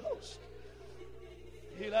Holy Ghost.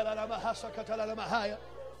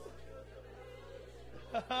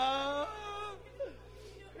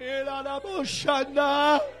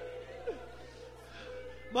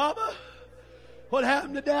 Mama, What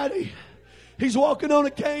happened to Daddy? He's walking on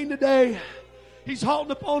a cane today. He's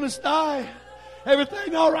halting upon his thigh.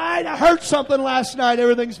 Everything all right? I heard something last night.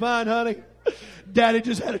 Everything's fine, honey. Daddy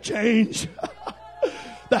just had a change.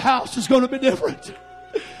 The house is going to be different.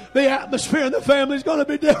 The atmosphere in the family is going to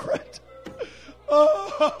be different.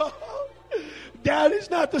 Oh, Daddy's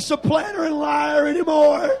not the supplanter and liar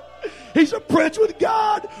anymore. He's a prince with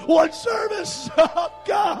God. One service. Oh,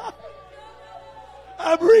 God.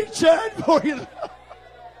 I'm reaching for you.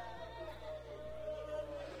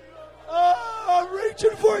 Oh, I'm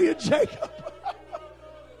reaching for you, Jacob.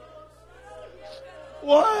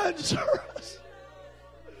 One service.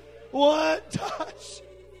 One touch.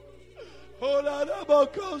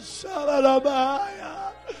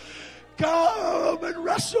 Come and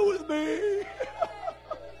wrestle with me.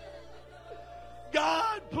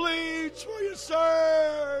 God pleads for you,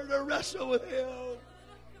 sir, to wrestle with him.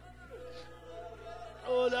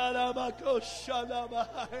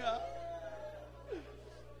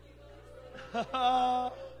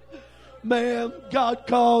 Ma'am, God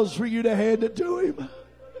calls for you to hand it to him.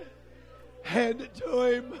 Hand it to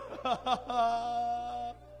him.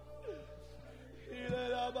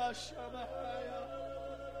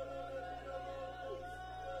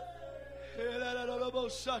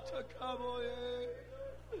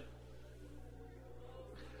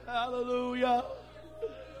 Hallelujah.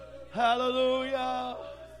 Hallelujah.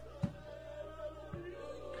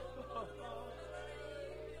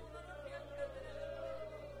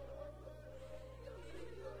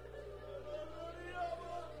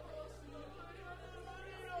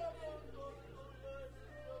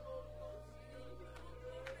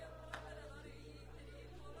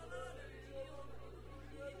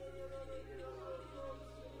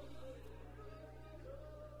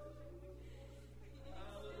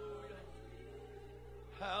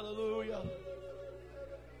 Hallelujah.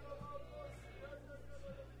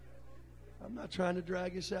 I'm not trying to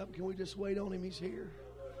drag this out. Can we just wait on him? He's here.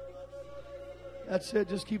 That's it.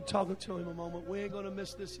 Just keep talking to him a moment. We ain't going to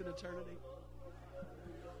miss this in eternity.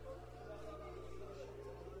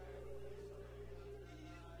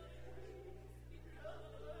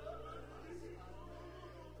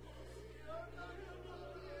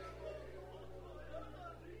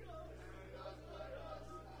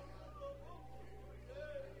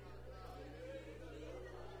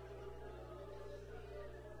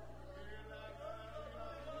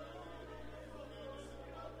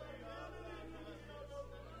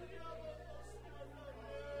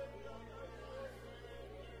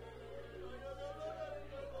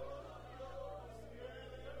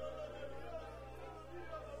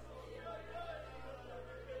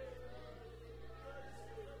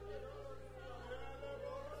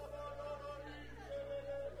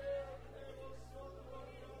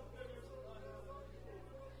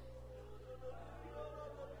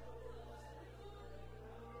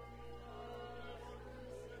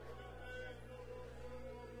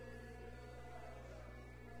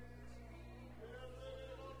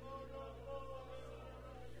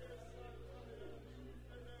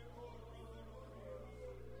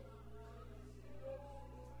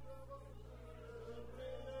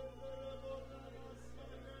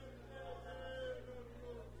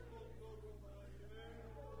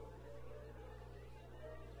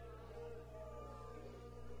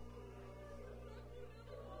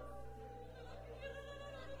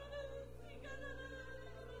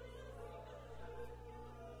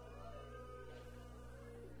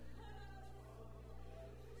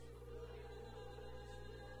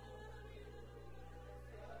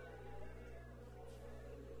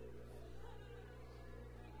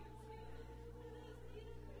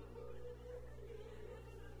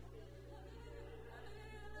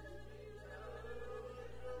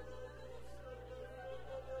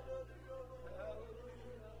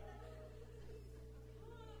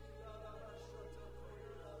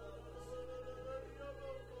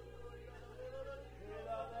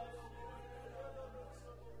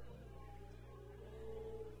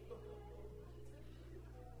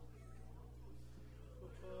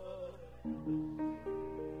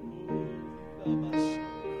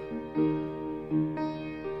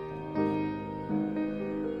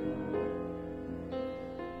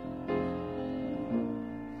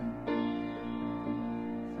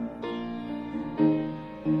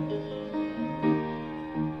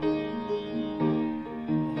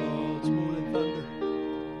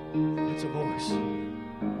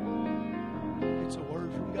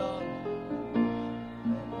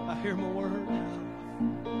 Hear my word.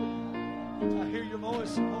 I hear your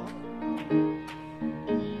voice, Lord.